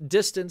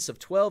distance of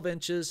 12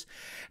 inches,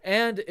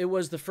 and it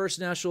was the first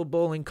National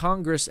Bowling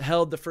Congress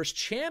held the first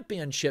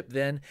championship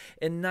then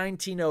in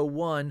 1901,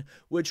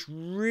 which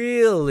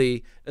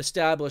really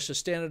established the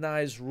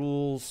standardized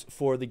rules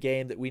for the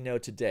game that we know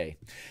today.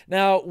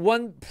 Now,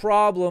 one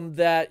problem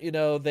that, you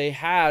know, they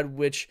had,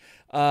 which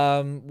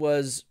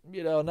was,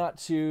 you know, not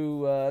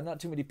too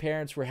many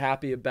parents were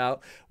happy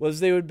about, was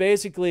they would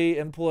basically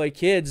employ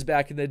kids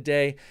back in the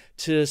day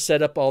to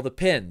set up all the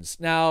pins.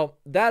 Now,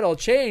 that all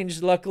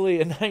changed, luckily,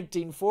 in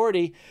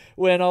 1940,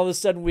 when all of a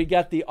sudden we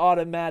got the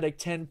automatic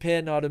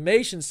 10-pin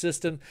automation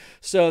system,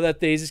 so that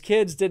these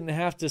kids didn't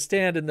have to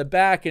stand in the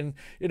back and,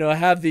 you know,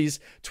 have these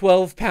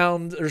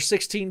 12-pound or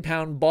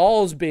 16-pound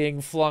balls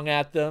being flung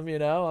at them. You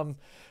know,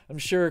 I'm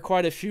sure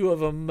quite a few of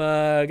them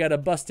got a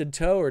busted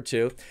toe or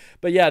two.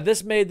 But yeah,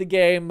 this made the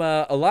game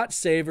a lot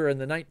safer in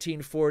the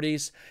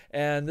 1940s,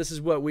 and this is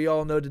what we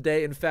all know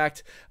today. In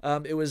fact,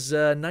 it was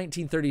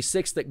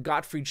 1936 that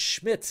Gottfried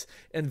Schmidt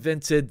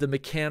invented the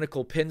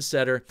mechanical pin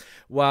setter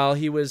while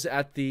he was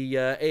at the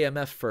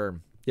AMF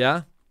firm.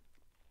 Yeah?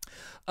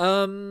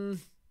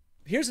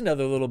 Here's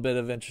another little bit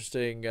of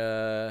interesting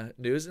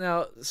news.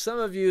 Now, some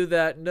of you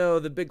that know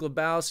the Big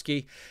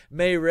Lebowski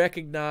may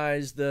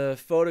recognize the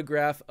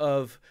photograph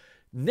of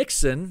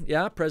Nixon,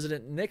 yeah,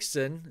 President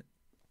Nixon,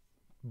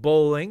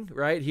 bowling,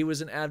 right? He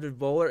was an avid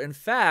bowler. In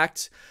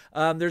fact,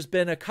 there's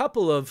been a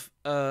couple of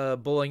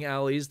bowling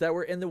alleys that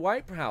were in the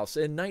White House.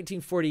 In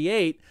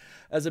 1948,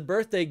 as a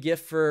birthday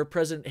gift for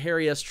President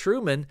Harry S.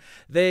 Truman,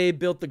 they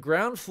built the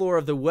ground floor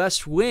of the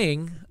West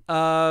Wing.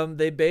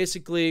 They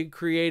basically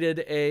created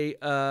a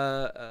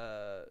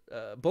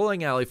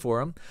bowling alley for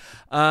him.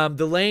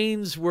 The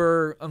lanes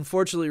were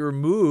unfortunately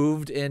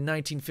removed in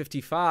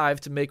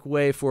 1955 to make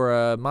way for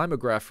a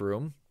mimeograph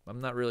room. I'm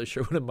not really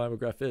sure what a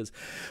mimeograph is.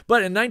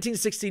 But in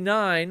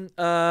 1969,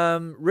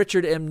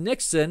 Richard M.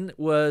 Nixon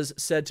was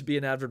said to be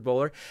an avid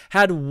bowler,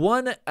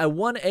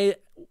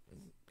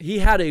 he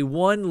had a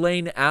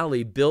one-lane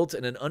alley built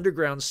in an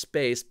underground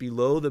space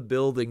below the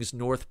building's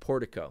north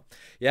portico.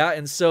 Yeah,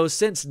 and so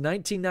since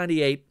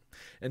 1998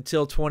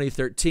 until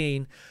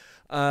 2013,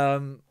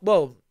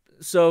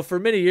 so for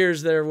many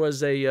years there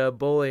was a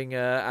bowling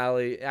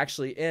alley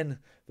actually in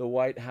the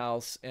White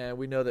House, and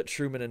we know that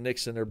Truman and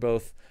Nixon are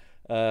both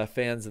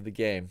fans of the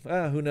game.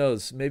 Who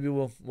knows? Maybe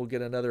we'll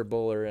get another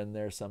bowler in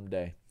there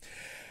someday.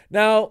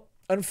 Now,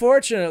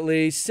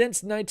 unfortunately,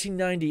 since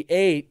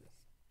 1998,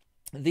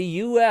 the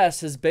U.S.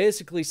 has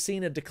basically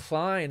seen a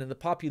decline in the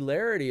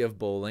popularity of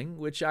bowling,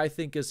 which I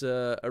think is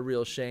a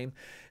real shame.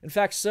 In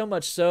fact, so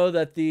much so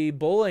that the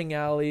bowling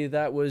alley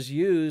that was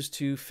used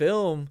to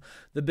film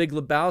The Big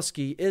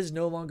Lebowski is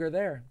no longer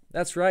there.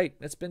 That's right.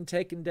 It's been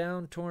taken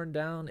down, torn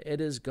down.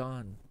 It is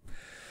gone.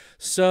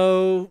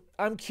 So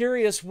I'm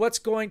curious what's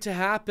going to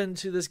happen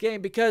to this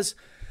game, because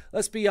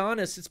let's be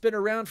honest, it's been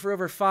around for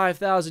over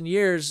 5,000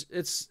 years.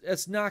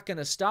 It's not going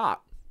to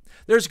stop.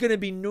 There's going to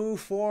be new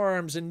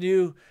forms and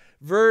new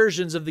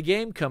versions of the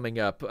game coming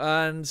up.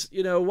 And,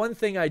 you know, one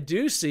thing I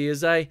do see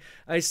is I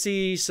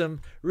see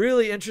some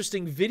really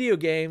interesting video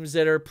games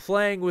that are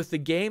playing with the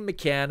game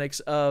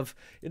mechanics of,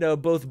 you know,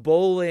 both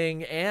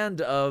bowling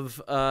and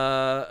of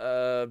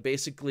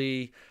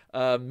basically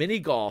mini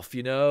golf.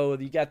 You know,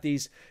 you got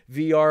these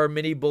VR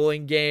mini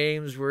bowling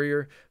games where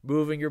you're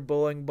moving your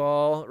bowling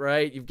ball,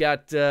 right? You've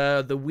got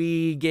the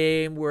Wii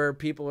game where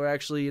people are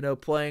actually, you know,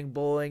 playing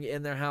bowling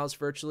in their house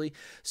virtually.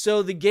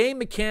 So the game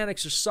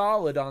mechanics are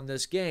solid on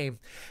this game,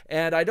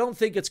 and I don't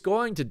think it's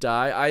going to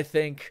die. I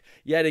think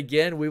yet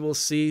again we will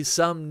see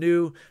some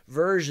new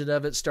version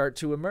of it start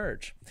to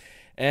emerge.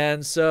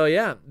 And so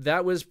yeah,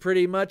 that was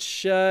pretty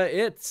much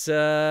it.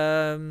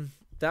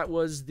 That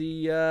was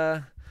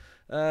the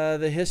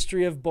the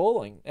history of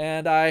bowling.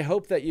 And I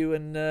hope that you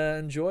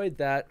enjoyed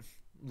that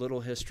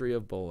little history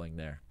of bowling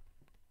there.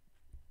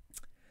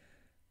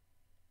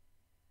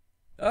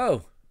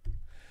 Oh,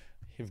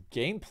 you have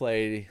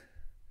gameplay.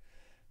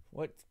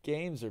 What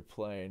games are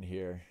playing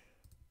here?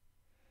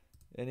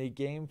 Any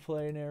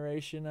gameplay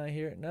narration I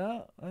hear?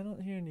 No, I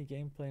don't hear any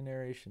gameplay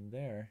narration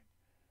there.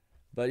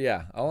 But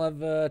yeah, I'll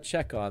have a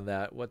check on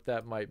that, what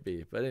that might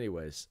be. But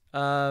anyways,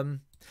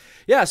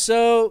 yeah,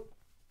 so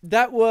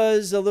that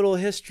was a little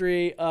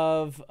history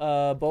of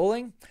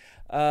bowling.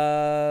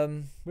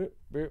 There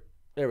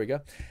we go.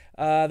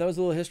 That was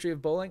a little history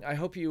of bowling. I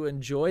hope you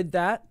enjoyed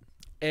that.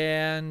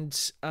 And,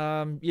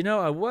 you know,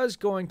 I was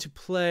going to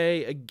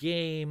play a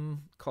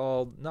game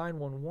called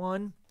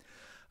 911.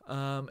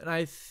 And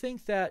I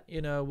think that,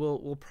 you know,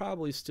 we'll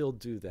probably still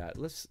do that.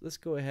 Let's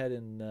go ahead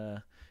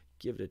and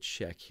give it a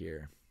check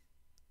here.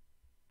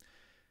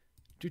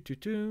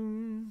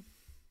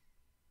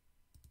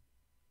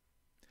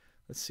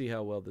 Let's see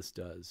how well this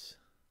does.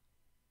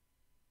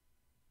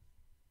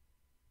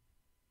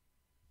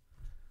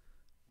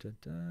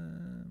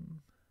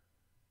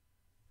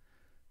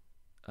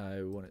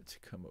 I want it to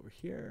come over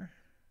here.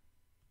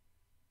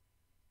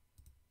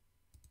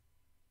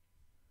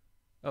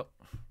 Oh,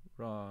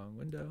 wrong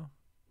window.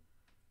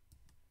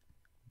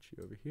 Put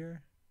you over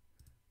here.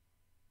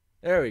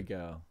 There we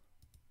go.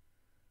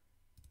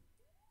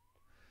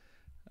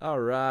 All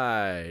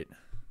right.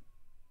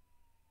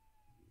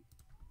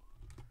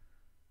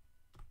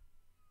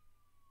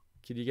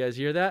 Can you guys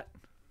hear that?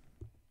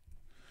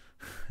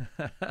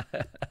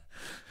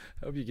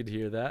 Hope you can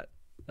hear that.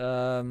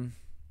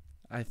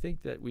 I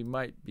think that we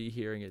might be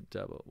hearing it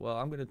double. Well,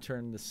 I'm going to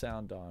turn the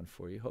sound on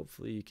for you.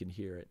 Hopefully you can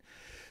hear it.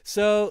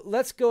 So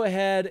let's go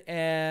ahead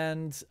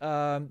and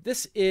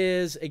this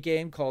is a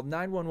game called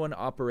 911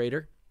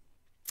 Operator.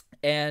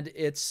 And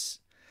it's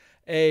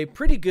a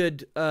pretty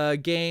good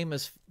game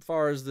as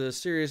far as the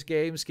serious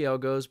game scale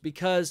goes,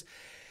 because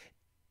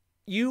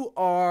you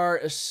are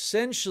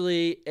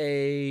essentially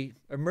a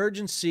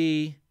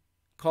emergency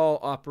call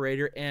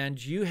operator,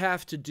 and you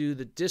have to do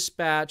the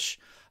dispatch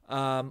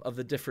of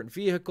the different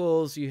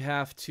vehicles. You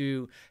have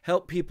to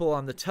help people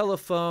on the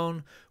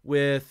telephone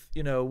with,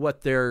 you know,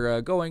 what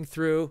they're going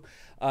through,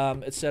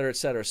 et cetera, et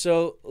cetera.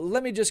 So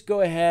let me just go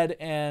ahead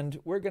and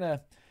we're going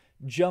to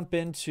jump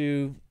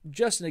into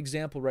just an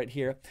example right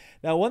here.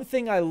 Now, one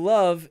thing I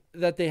love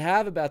that they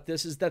have about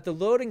this is that the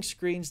loading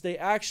screens, they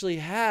actually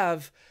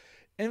have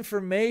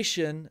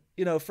information,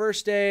 you know,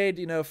 first aid,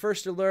 you know,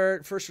 first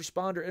alert, first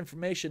responder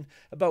information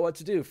about what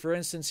to do. For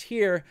instance,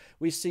 here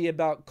we see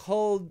about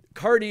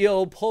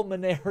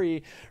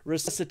cardiopulmonary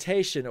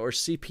resuscitation, or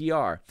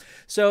CPR.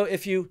 So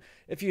if you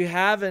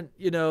haven't,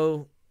 you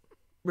know,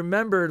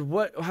 remembered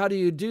how do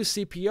you do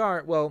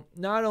CPR, well,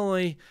 not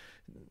only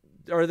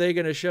are they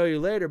going to show you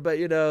later, but,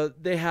 you know,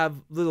 they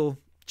have little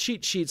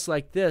cheat sheets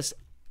like this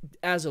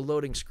as a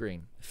loading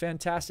screen.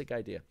 Fantastic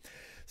idea.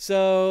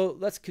 So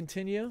let's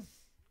continue.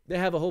 They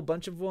have a whole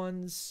bunch of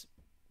ones,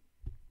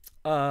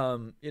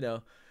 you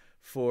know,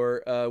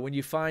 for when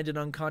you find an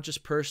unconscious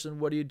person,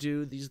 what do you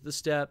do? These are the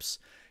steps.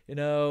 You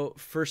know,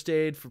 first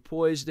aid for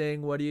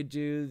poisoning, what do you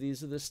do?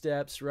 These are the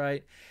steps,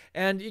 right?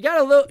 And you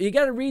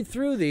gotta read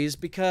through these,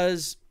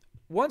 because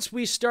once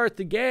we start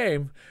the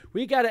game,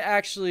 we got to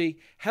actually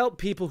help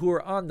people who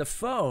are on the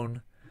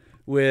phone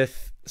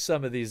with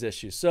some of these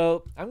issues.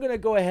 So I'm going to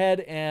go ahead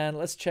and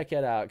let's check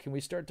it out. Can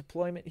we start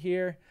deployment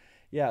here?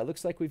 Yeah, it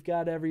looks like we've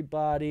got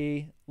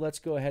everybody. Let's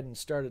go ahead and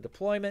start a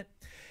deployment.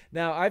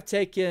 Now, I've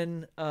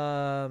taken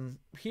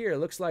here, it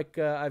looks like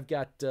I've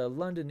got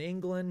London,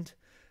 England,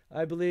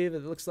 I believe.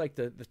 It looks like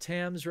the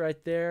Thames right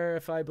there,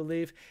 if I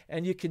believe.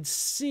 And you can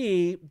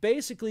see,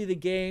 basically, the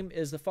game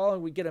is the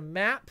following. We get a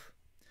map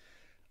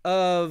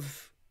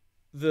of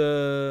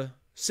the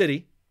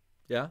city,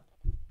 yeah,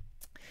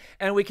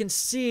 and we can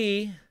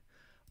see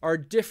our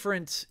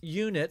different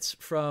units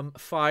from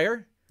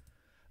fire,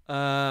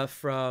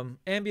 from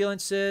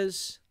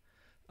ambulances,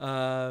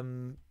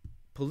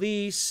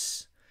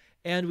 police,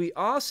 and we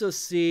also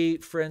see,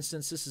 for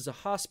instance, this is a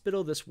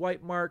hospital. This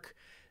white mark,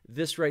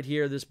 this right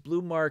here, this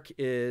blue mark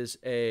is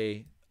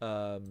a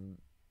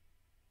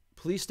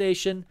police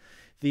station.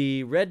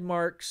 The red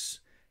marks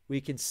we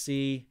can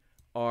see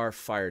are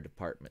fire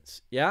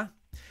departments. Yeah.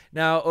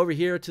 Now over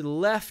here to the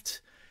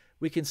left,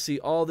 we can see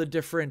all the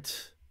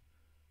different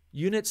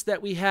units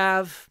that we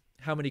have,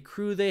 how many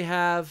crew they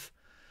have.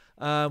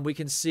 We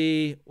can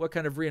see what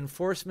kind of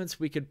reinforcements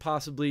we could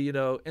possibly, you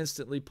know,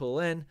 instantly pull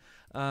in.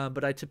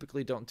 But I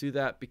typically don't do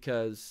that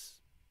because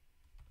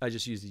I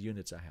just use the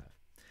units I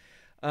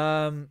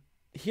have.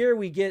 Here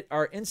we get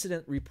our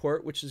incident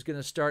report, which is going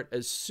to start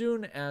as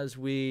soon as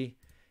we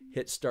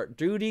hit start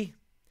duty.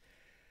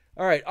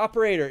 All right,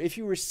 operator, if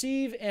you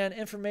receive an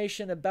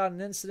information about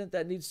an incident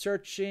that needs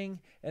searching,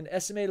 an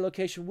estimated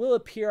location will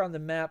appear on the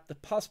map. The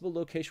possible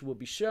location will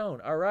be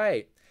shown. All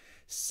right,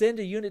 send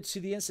a unit to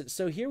the incident.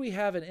 So here we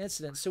have an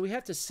incident. So we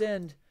have to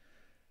send,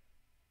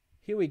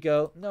 here we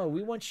go. No,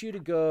 we want you to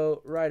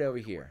go right over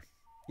here.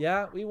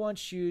 Yeah, we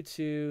want you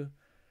to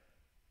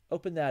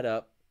open that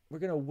up. we're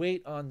going to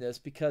wait on this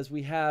because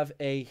we have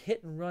a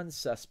hit and run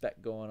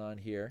suspect going on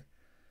here,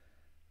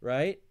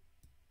 right?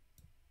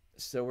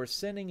 So we're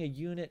sending a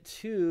unit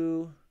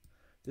to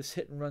this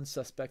hit and run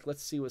suspect.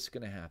 Let's see what's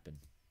going to happen.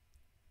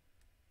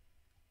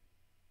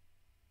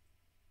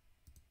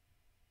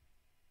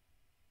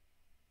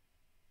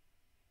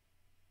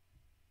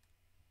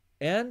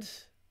 And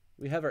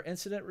we have our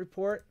incident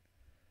report,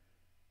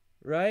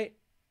 right?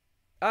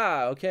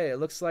 Ah, okay. It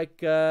looks like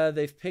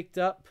they've picked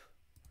up.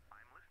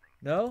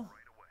 No?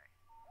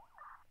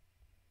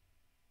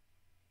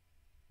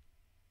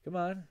 Come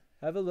on.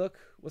 Have a look.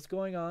 What's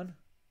going on?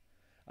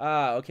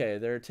 Ah, okay.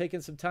 They're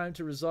taking some time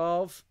to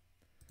resolve.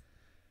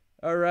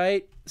 All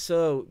right.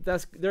 So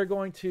they're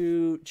going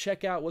to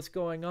check out what's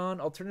going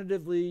on.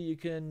 Alternatively, you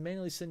can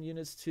manually send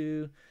units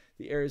to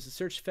the areas to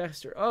search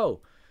faster.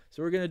 Oh,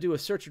 so we're going to do a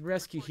search and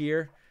rescue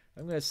here.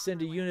 I'm going to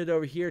send a unit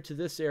over here to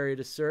this area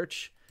to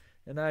search.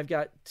 And I've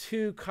got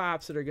 2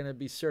 cops that are going to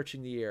be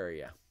searching the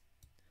area.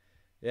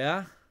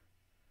 Yeah?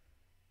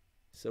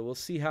 So we'll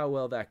see how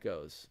well that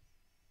goes.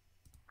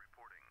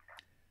 Reporting.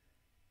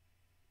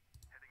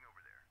 Heading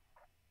over there.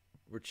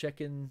 We're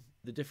checking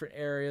the different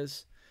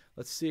areas.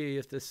 Let's see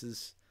if this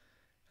is...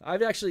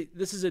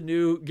 this is a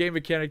new game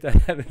mechanic that I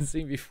haven't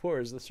seen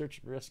before, is the search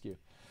and rescue.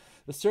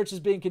 The search is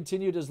being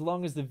continued as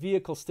long as the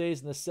vehicle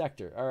stays in the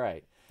sector. All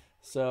right.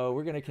 So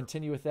we're going to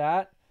continue with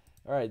that.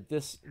 All right.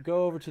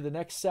 Go over to the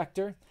next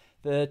sector.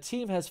 The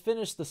team has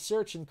finished the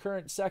search in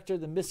current sector.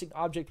 The missing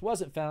object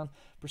wasn't found.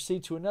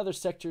 Proceed to another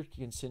sector to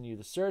continue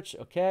the search.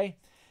 Okay.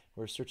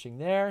 We're searching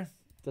there.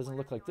 Doesn't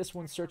look like this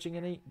one's searching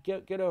any.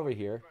 Get over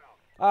here.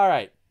 All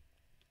right.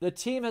 The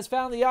team has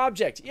found the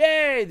object.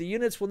 Yay! The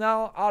units will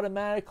now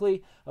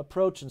automatically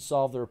approach and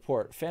solve the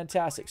report.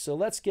 Fantastic. So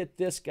let's get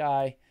this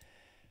guy,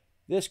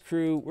 this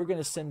crew, we're going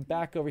to send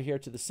back over here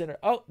to the center.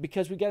 Oh,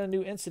 because we got a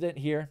new incident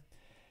here.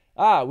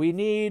 Ah, we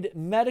need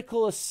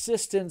medical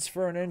assistance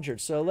for an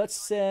injured. So let's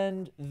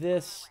send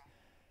this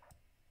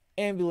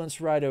ambulance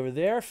right over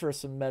there for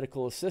some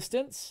medical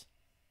assistance.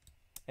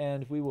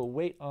 And we will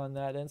wait on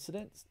that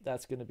incident.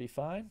 That's going to be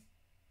fine.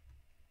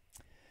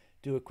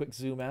 Do a quick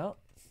zoom out.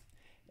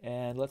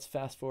 And let's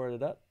fast forward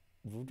it up.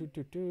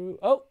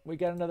 Oh, we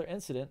got another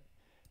incident.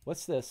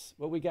 What's this?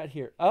 What we got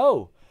here?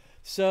 Oh,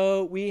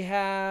 so we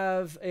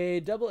have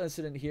a double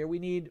incident here. We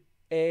need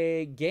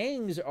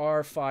gangs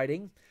are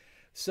fighting.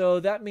 So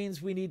that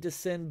means we need to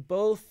send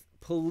both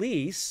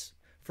police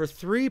for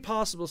 3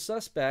 possible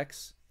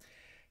suspects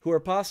who are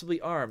possibly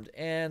armed.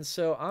 And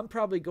so I'm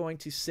probably going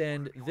to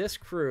send this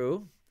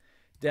crew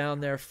down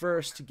there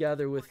first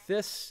together with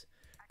this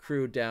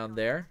crew down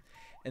there.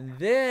 And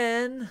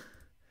then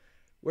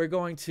we're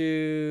going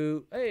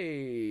to,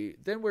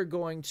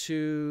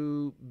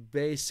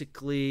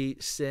 basically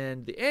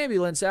send the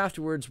ambulance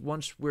afterwards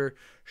once we're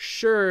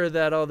sure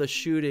that all the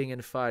shooting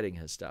and fighting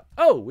has stopped.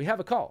 Oh, we have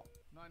a call.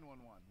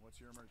 911, what's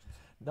your emergency?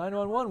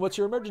 911, what's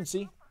your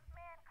emergency?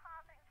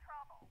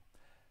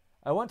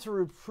 I want to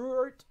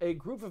report a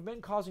group of men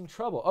causing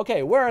trouble.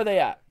 Okay, where are they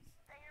at?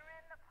 They are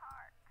in the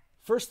park.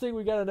 First thing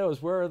we got to know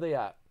is where are they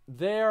at?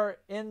 They're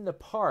in the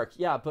park.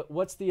 Yeah, but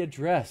what's the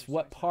address?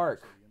 What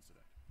park?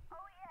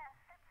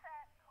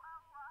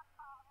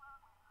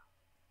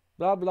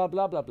 Blah, blah,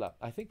 blah, blah, blah.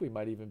 I think we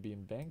might even be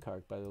in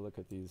Bangkok by the look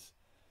at these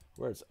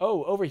words.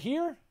 Oh, over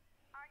here?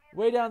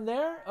 Way down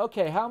there?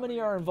 Okay, how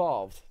many are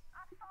involved?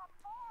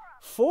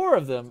 4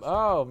 of them.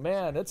 Oh,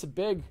 man, that's a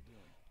big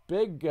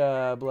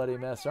bloody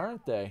mess,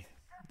 aren't they?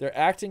 They're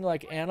acting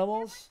like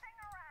animals.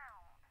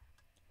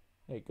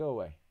 Hey, go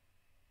away.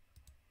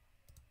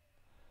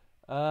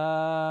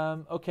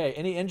 Okay,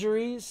 any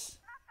injuries?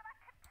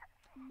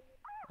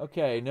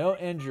 Okay, no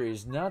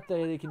injuries. Not that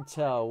they can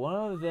tell.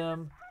 One of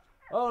them...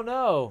 Oh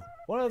no!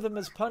 One of them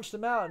has punched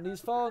him out and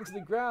he's fallen to the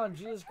ground.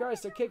 Jesus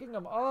Christ, they're kicking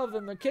him. All of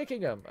them are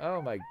kicking him.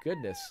 Oh my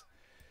goodness.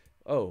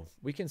 Oh,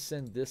 we can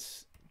send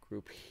this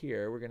group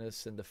here. We're going to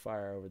send the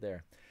fire over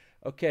there.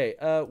 Okay,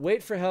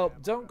 wait for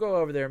help. Don't go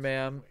over there,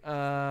 ma'am.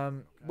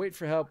 Wait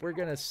for help. We're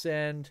going to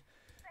send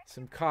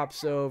some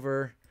cops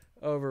over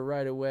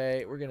right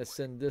away. We're going to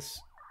send this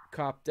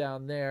cop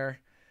down there.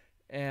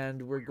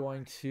 And we're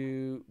going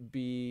to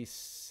be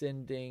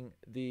sending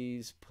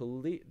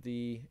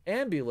the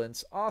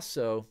ambulance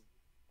also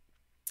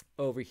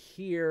over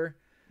here.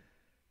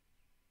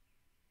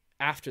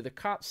 After the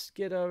cops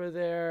get over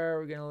there,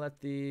 we're going to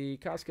let the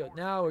cops go.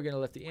 Now we're going to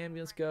let the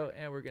ambulance go,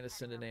 and we're going to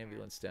send an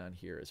ambulance down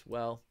here as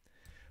well.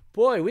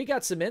 Boy, we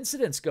got some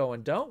incidents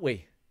going, don't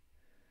we?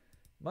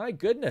 My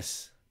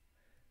goodness.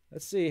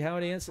 Let's see how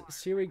many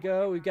incidents. Here we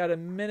go. We've got a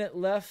minute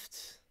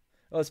left.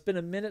 Oh, it's been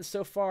a minute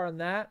so far on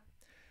that.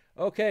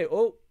 Okay,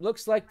 oh,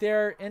 looks like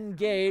they're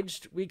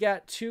engaged. We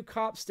got 2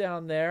 cops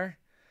down there.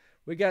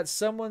 We got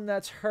someone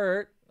that's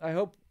hurt. I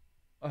hope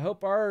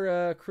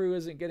our crew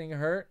isn't getting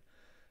hurt.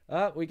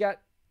 We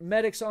got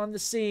medics on the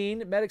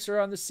scene. Medics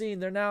are on the scene.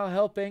 They're now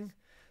helping.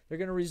 They're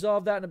going to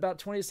resolve that in about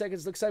 20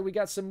 seconds. Looks like we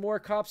got some more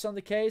cops on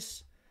the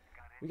case.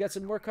 We got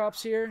some more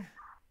cops here.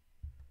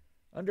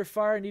 Under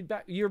fire. Need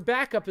back. Your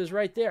backup is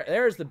right there.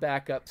 There's the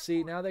backup.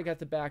 See, now they got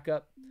the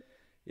backup.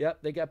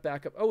 Yep, they got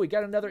backup. Oh, we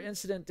got another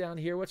incident down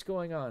here. What's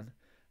going on?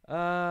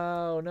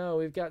 Oh, no,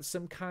 we've got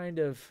some kind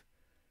of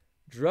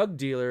drug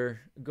dealer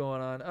going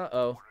on.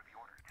 Uh-oh.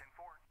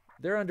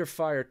 They're under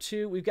fire,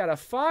 too. We've got a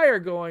fire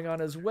going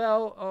on as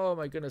well. Oh,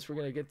 my goodness, we're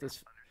going to get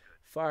this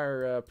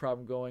fire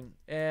problem going.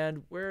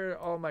 And where are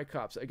all my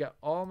cops? I got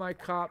all my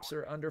cops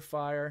are under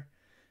fire.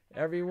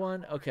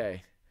 Everyone?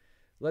 Okay.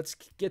 Let's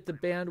get the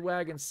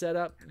bandwagon set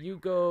up. You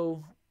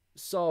go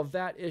solve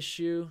that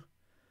issue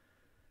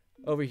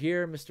over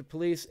here, Mr.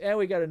 Police. And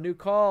we got a new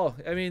call.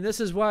 I mean, this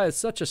is why it's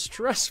such a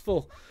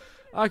stressful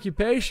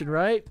occupation,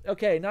 right?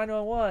 Okay,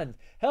 911.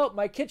 Help,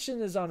 my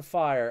kitchen is on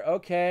fire.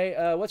 Okay,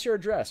 what's your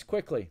address?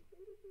 Quickly.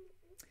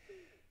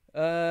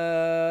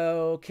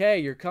 Okay,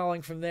 you're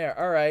calling from there.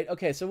 All right.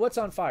 Okay, so what's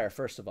on fire,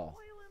 first of all?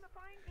 Oil in the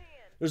frying pan.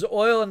 There's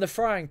oil in the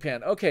frying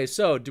pan. Okay,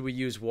 so do we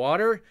use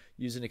water,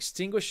 use an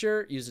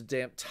extinguisher, use a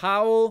damp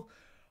towel?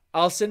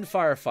 I'll send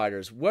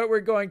firefighters. What we're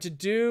going to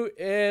do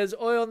is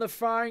oil in the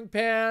frying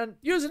pan,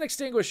 use an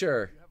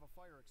extinguisher. You have a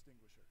fire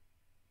extinguisher.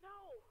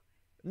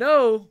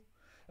 No.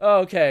 No?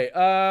 Okay,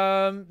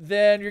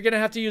 then you're going to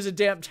have to use a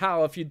damp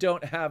towel if you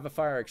don't have a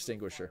fire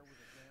extinguisher.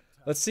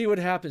 Let's see what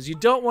happens. You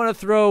don't want to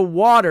throw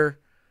water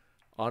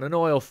on an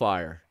oil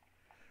fire.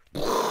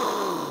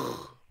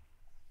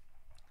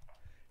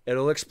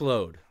 It'll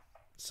explode.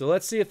 So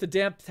let's see if the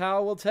damp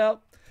towel will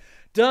help.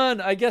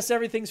 Done. I guess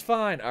everything's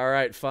fine. All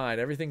right, fine.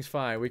 Everything's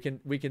fine. We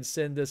can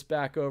send this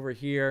back over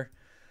here.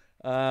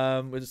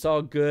 It's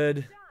all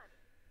good.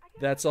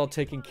 That's all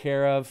taken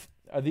care of.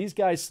 Are these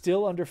guys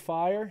still under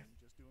fire?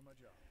 Just doing my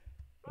job.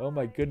 Oh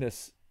my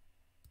goodness.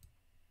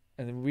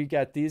 And then we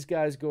got these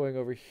guys going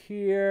over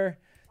here.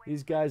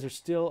 These guys are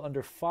still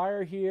under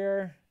fire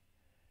here.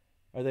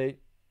 Are they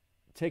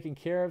taking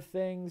care of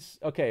things?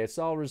 Okay, it's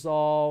all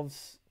resolved.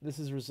 This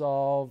is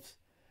resolved.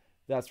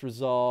 That's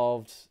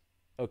resolved.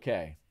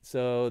 Okay,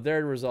 so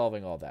they're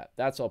resolving all that.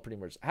 That's all pretty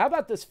much. How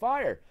about this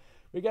fire?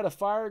 We got a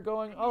fire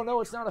going. Oh,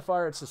 no, it's not a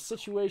fire. It's a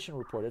situation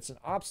report. It's an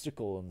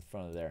obstacle in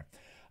front of there.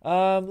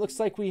 Looks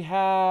like we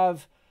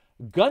have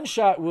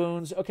gunshot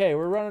wounds. Okay,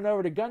 we're running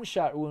over to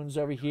gunshot wounds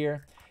over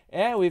here.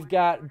 And we've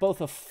got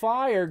both a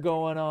fire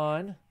going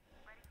on.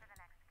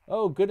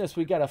 Oh, goodness,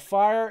 we got a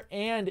fire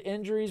and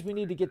injuries. We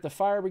need to get the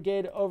fire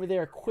brigade over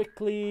there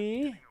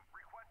quickly.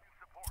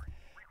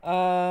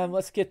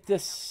 Let's get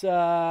this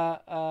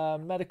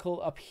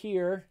medical up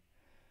here.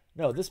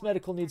 No, this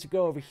medical needs to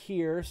go over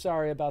here.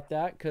 Sorry about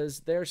that,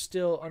 because they're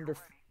still under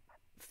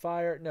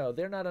fire. No,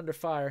 they're not under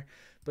fire,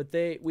 but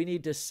we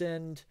need to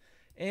send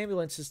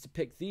ambulances to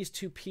pick these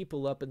two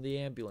people up in the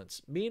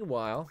ambulance.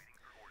 Meanwhile,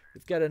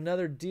 we've got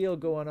another deal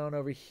going on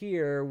over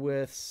here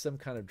with some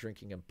kind of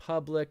drinking in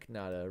public.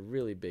 Not a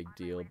really big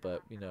deal,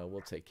 but, you know,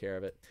 we'll take care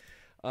of it.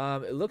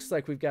 It looks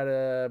like we've got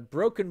a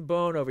broken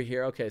bone over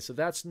here. Okay, so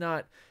that's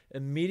not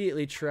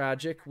immediately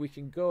tragic. We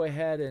can go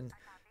ahead and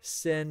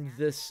send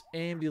this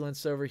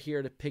ambulance over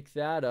here to pick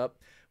that up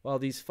while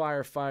these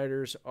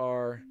firefighters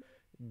are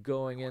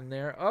going in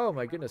there. Oh,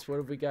 my goodness, what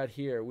have we got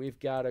here? We've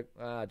got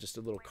just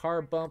a little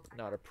car bump.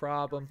 Not a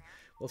problem.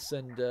 We'll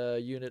send a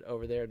unit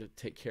over there to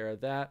take care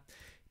of that.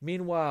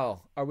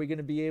 Meanwhile, are we going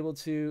to be able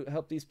to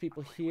help these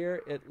people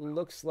here? It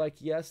looks like,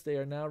 yes, they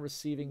are now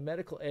receiving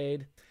medical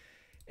aid.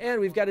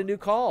 And we've got a new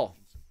call.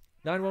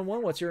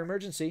 911, what's your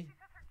emergency?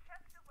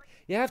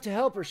 You have to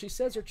help her. She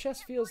says her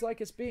chest feels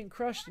like it's being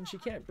crushed and she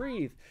can't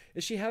breathe.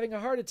 Is she having a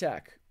heart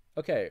attack?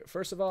 Okay,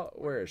 first of all,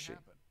 where is she? In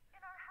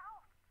our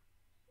house.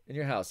 In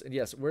your house. And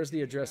yes, where's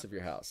the address of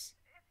your house?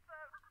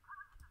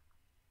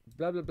 It's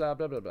Blah, blah, blah,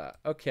 blah, blah, blah.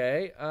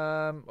 Okay,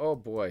 oh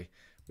boy.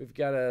 We've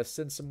got to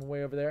send someone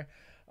way over there.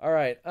 All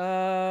right,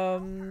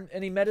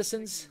 any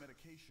medicines?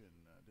 Medication.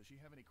 Does she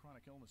have any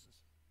chronic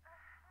illnesses?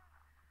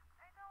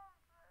 I don't.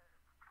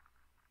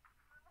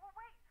 Well,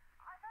 wait.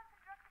 I found some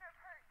drugs in her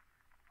purse.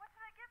 What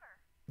should I give her?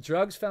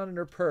 Drugs found in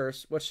her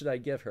purse. What should I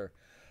give her?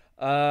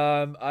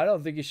 I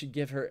don't think you should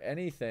give her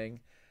anything.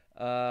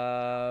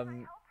 Help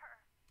her.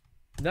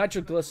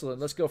 Nitroglycerin.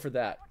 Let's go for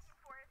that. Looking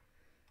for it.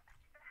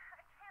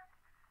 I can't.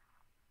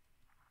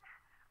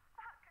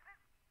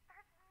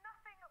 There's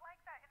nothing like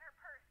that in her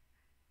purse.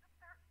 Is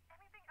there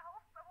anything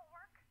else that will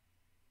work?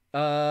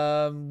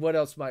 What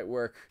else might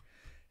work?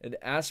 An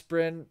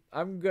aspirin.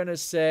 I'm gonna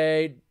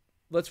say,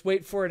 let's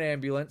wait for an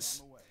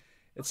ambulance.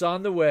 It's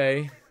on the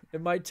way.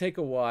 It might take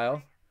a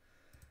while.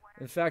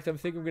 In fact, I'm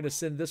thinking we're going to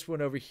send this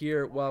one over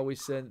here while we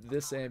send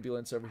this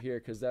ambulance over here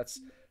because that's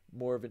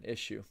more of an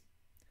issue.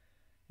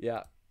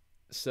 Yeah.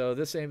 So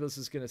this ambulance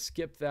is going to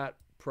skip that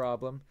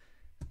problem.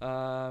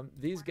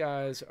 These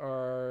guys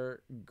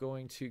are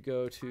going to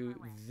go to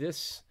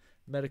this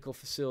medical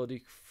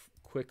facility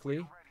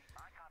quickly.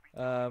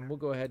 We'll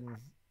go ahead and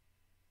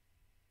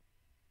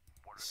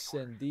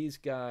send these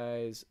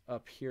guys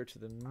up here to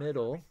the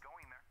middle.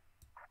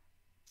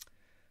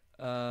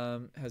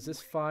 Has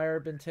this fire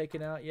been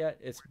taken out yet?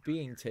 It's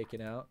being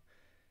taken out.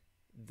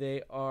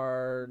 They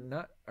are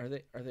not. Are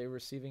they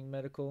receiving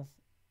medical?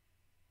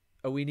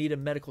 Oh, we need a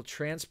medical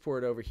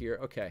transport over here.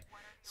 Okay.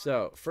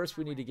 So first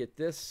we need to get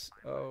this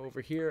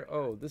over here.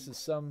 Oh, this is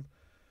some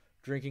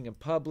Drinking in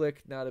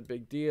public, not a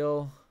big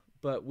deal,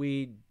 but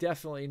we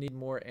definitely need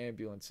more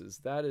ambulances.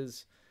 That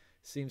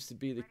seems to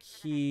be the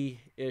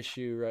key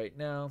issue right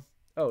now.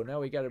 Oh,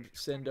 now we got to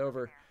send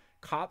over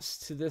cops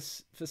to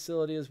this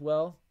facility as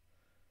well.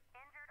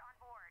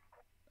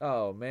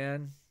 Oh,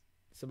 man.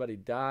 Somebody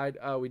died.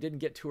 Oh, we didn't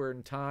get to her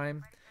in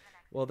time.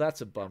 Well,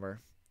 that's a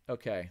bummer.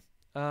 Okay.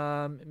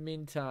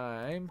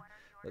 Meantime,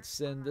 let's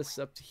send this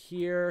up to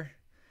here.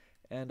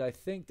 And I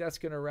think that's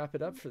going to wrap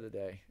it up for the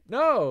day.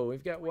 No,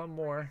 we've got one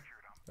more.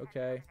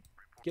 Okay.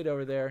 Get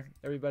over there.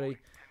 Everybody,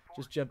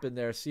 just jump in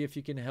there. See if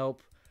you can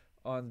help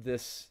on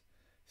this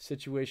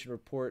situation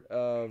report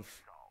of...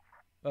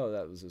 Oh,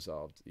 that was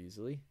resolved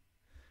easily.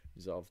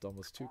 Resolved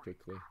almost too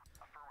quickly.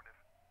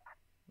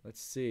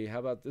 Let's see. How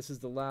about this is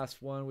the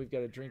last one. We've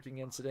got a drinking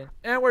incident.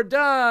 And we're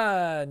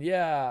done!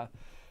 Yeah.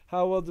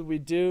 How well did we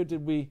do?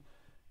 Did we...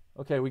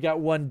 Okay, we got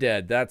one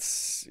dead.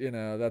 That's,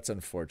 that's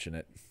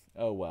unfortunate.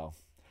 Oh, well.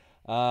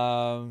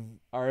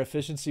 Our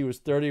efficiency was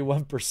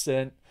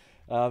 31%.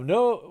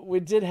 No, we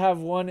did have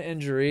one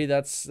injury.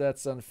 That's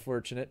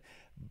unfortunate.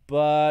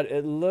 But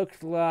it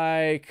looked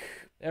like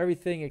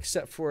everything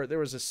except for there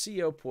was a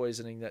CO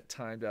poisoning that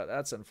timed out.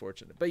 That's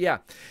unfortunate. But yeah,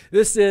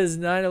 this is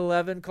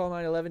 9/11, Call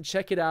 9/11.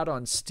 Check it out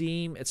on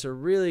Steam. It's a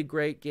really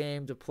great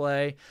game to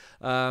play,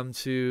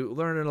 to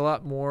learn a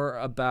lot more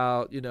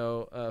about,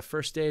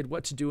 first aid,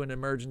 what to do in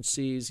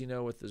emergencies,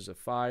 if there's a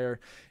fire,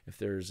 if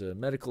there's a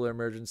medical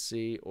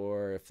emergency,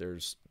 or if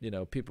there's,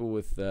 people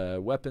with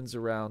weapons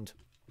around,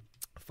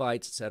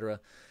 fights,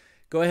 etc.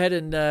 Go ahead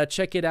and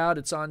check it out.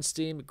 It's on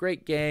Steam.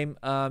 Great game.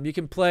 You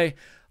can play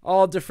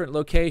all different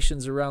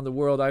locations around the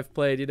world. I've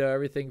played,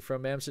 everything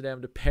from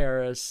Amsterdam to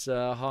Paris,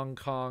 Hong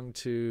Kong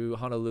to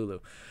Honolulu.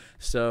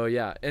 So,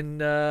 yeah.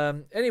 And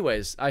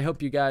anyways, I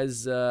hope you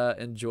guys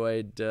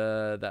enjoyed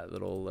that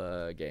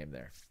little game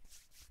there.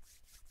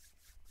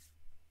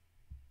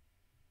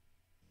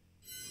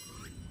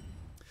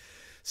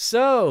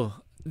 So,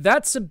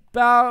 that's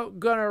about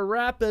going to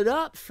wrap it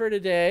up for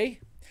today.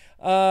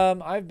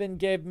 I've been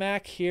Gabe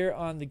Mack here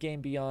on the Game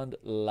Beyond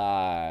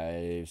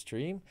live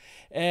stream,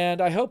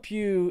 and I hope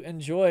you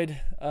enjoyed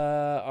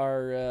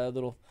our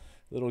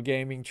little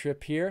gaming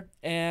trip here.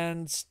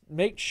 And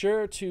make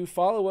sure to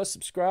follow us,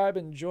 subscribe,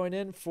 and join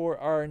in for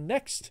our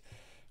next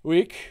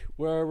week,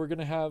 where we're going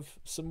to have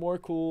some more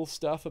cool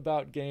stuff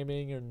about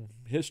gaming and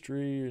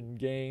history and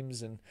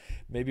games, and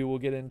maybe we'll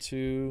get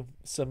into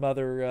some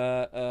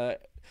other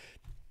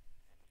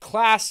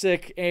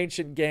classic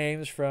ancient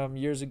games from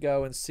years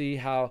ago and see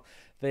how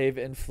they've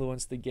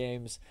influenced the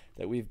games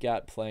that we've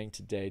got playing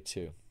today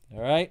too. All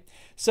right,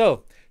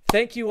 so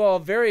thank you all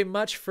very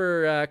much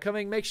for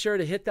coming. Make sure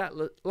to hit that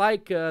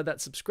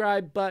that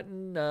subscribe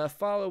button.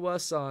 Follow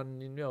us on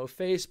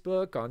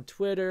Facebook, on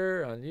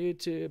Twitter, on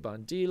YouTube,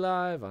 on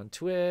DLive, on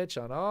Twitch,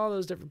 on all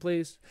those different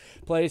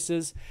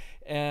places.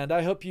 And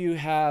I hope you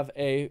have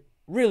a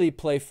really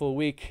playful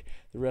week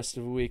the rest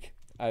of the week.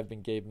 I've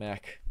been Gabe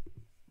Mack.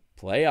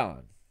 Play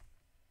on.